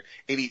sit there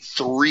and eat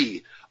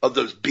 3 of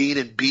those bean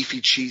and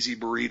beefy cheesy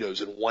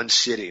burritos in one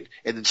sitting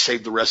and then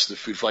save the rest of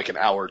the food for like an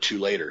hour or 2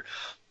 later.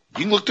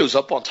 You can look those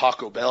up on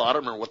Taco Bell. I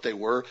don't remember what they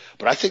were,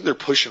 but I think they're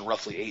pushing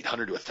roughly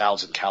 800 to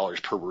 1,000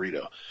 calories per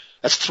burrito.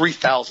 That's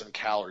 3,000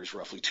 calories,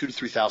 roughly 2,000 to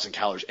 3,000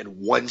 calories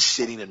in one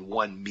sitting and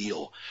one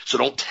meal. So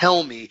don't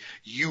tell me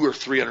you are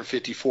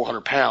 350,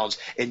 400 pounds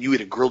and you eat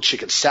a grilled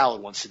chicken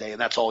salad once a day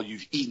and that's all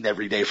you've eaten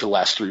every day for the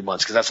last 3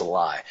 months, because that's a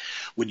lie.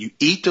 When you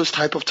eat those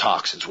type of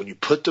toxins, when you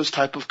put those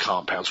type of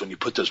compounds, when you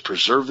put those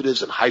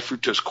preservatives and high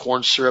fructose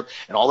corn syrup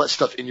and all that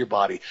stuff in your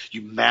body,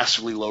 you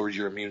massively lower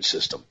your immune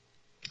system.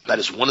 That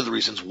is one of the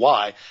reasons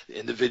why the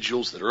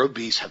individuals that are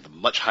obese have a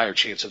much higher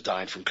chance of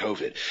dying from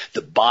COVID.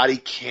 The body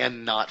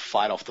cannot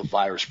fight off the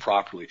virus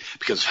properly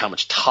because of how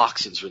much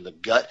toxins are in the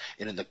gut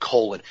and in the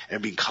colon and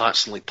are being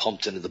constantly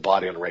pumped into the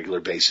body on a regular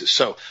basis.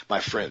 So,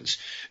 my friends,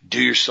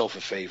 do yourself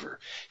a favor.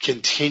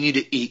 Continue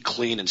to eat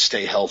clean and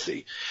stay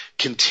healthy.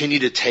 Continue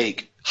to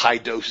take high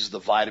doses of the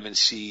vitamin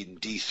C and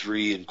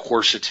D3 and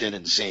quercetin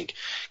and zinc.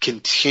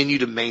 Continue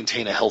to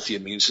maintain a healthy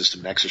immune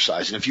system and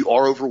exercise. And if you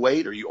are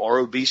overweight or you are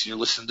obese and you're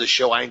listening to this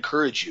show, I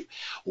encourage you,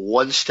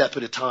 one step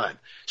at a time,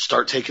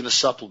 start taking the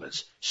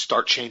supplements,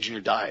 start changing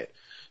your diet.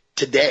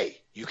 Today,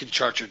 you can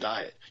chart your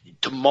diet.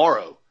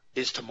 Tomorrow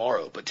is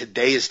tomorrow, but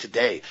today is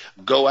today.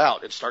 Go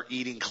out and start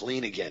eating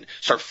clean again.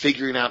 Start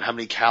figuring out how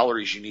many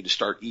calories you need to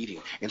start eating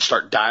and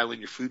start dialing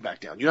your food back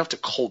down. You don't have to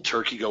cold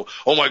turkey go,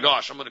 oh my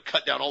gosh, I'm going to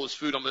cut down all this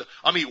food. I'm going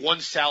to eat one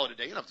salad a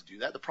day. You don't have to do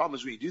that. The problem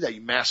is when you do that, you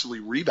massively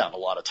rebound a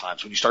lot of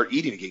times when you start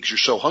eating again because you're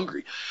so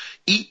hungry.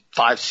 Eat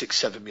 5, 6,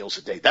 7 meals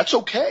a day. That's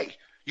okay.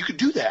 You can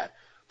do that.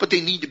 But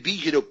they need to be,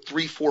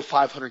 3, 4,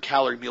 500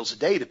 calorie meals a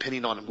day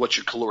depending on what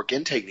your caloric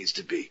intake needs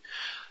to be.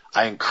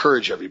 I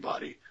encourage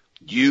everybody.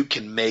 You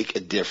can make a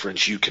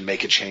difference. You can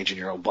make a change in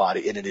your own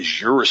body, and it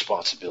is your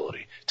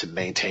responsibility to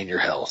maintain your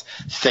health.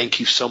 Thank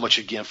you so much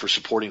again for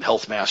supporting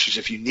Health Masters.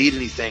 If you need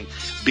anything,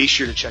 be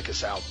sure to check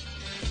us out.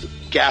 The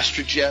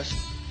Gastrogest,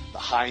 the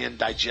high-end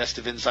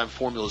digestive enzyme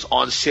formula, is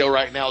on sale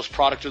right now as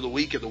product of the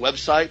week at the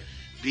website.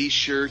 Be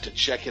sure to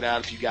check it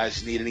out if you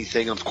guys need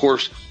anything. And, of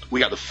course, we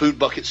got the food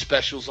bucket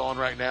specials on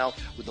right now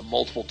with the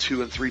multiple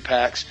 2 and 3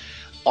 packs.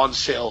 On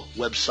sale,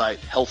 website,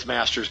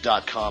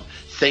 healthmasters.com.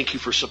 Thank you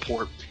for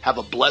support. Have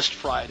a blessed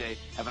Friday.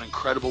 Have an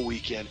incredible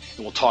weekend. And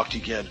we'll talk to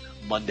you again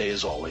Monday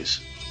as always.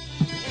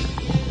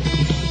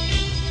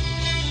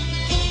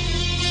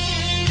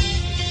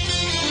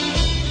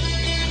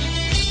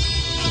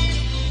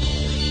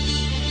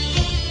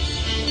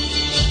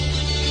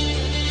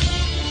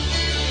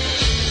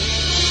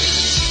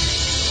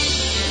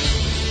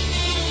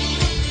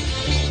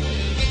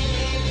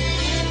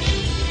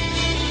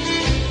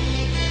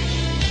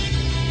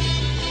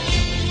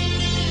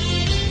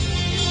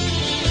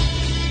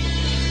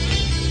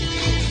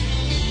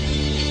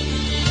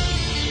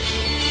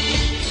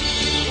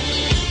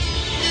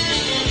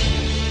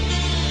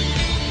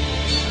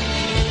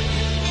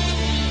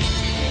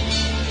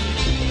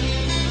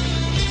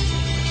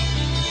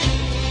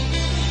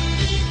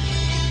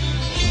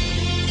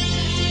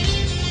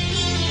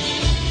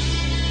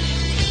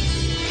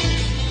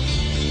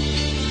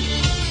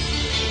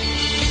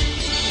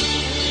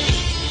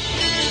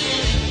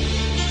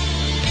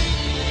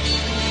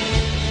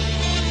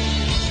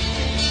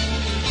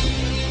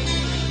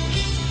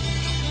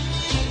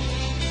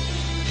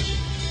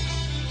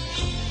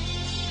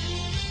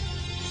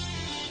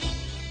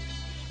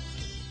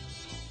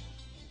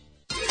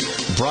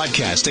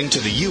 Broadcasting to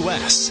the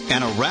U.S.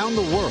 and around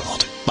the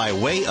world by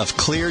way of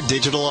clear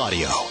digital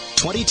audio,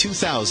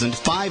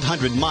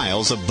 22,500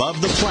 miles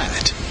above the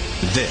planet.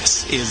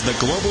 This is the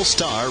Global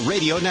Star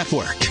Radio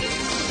Network.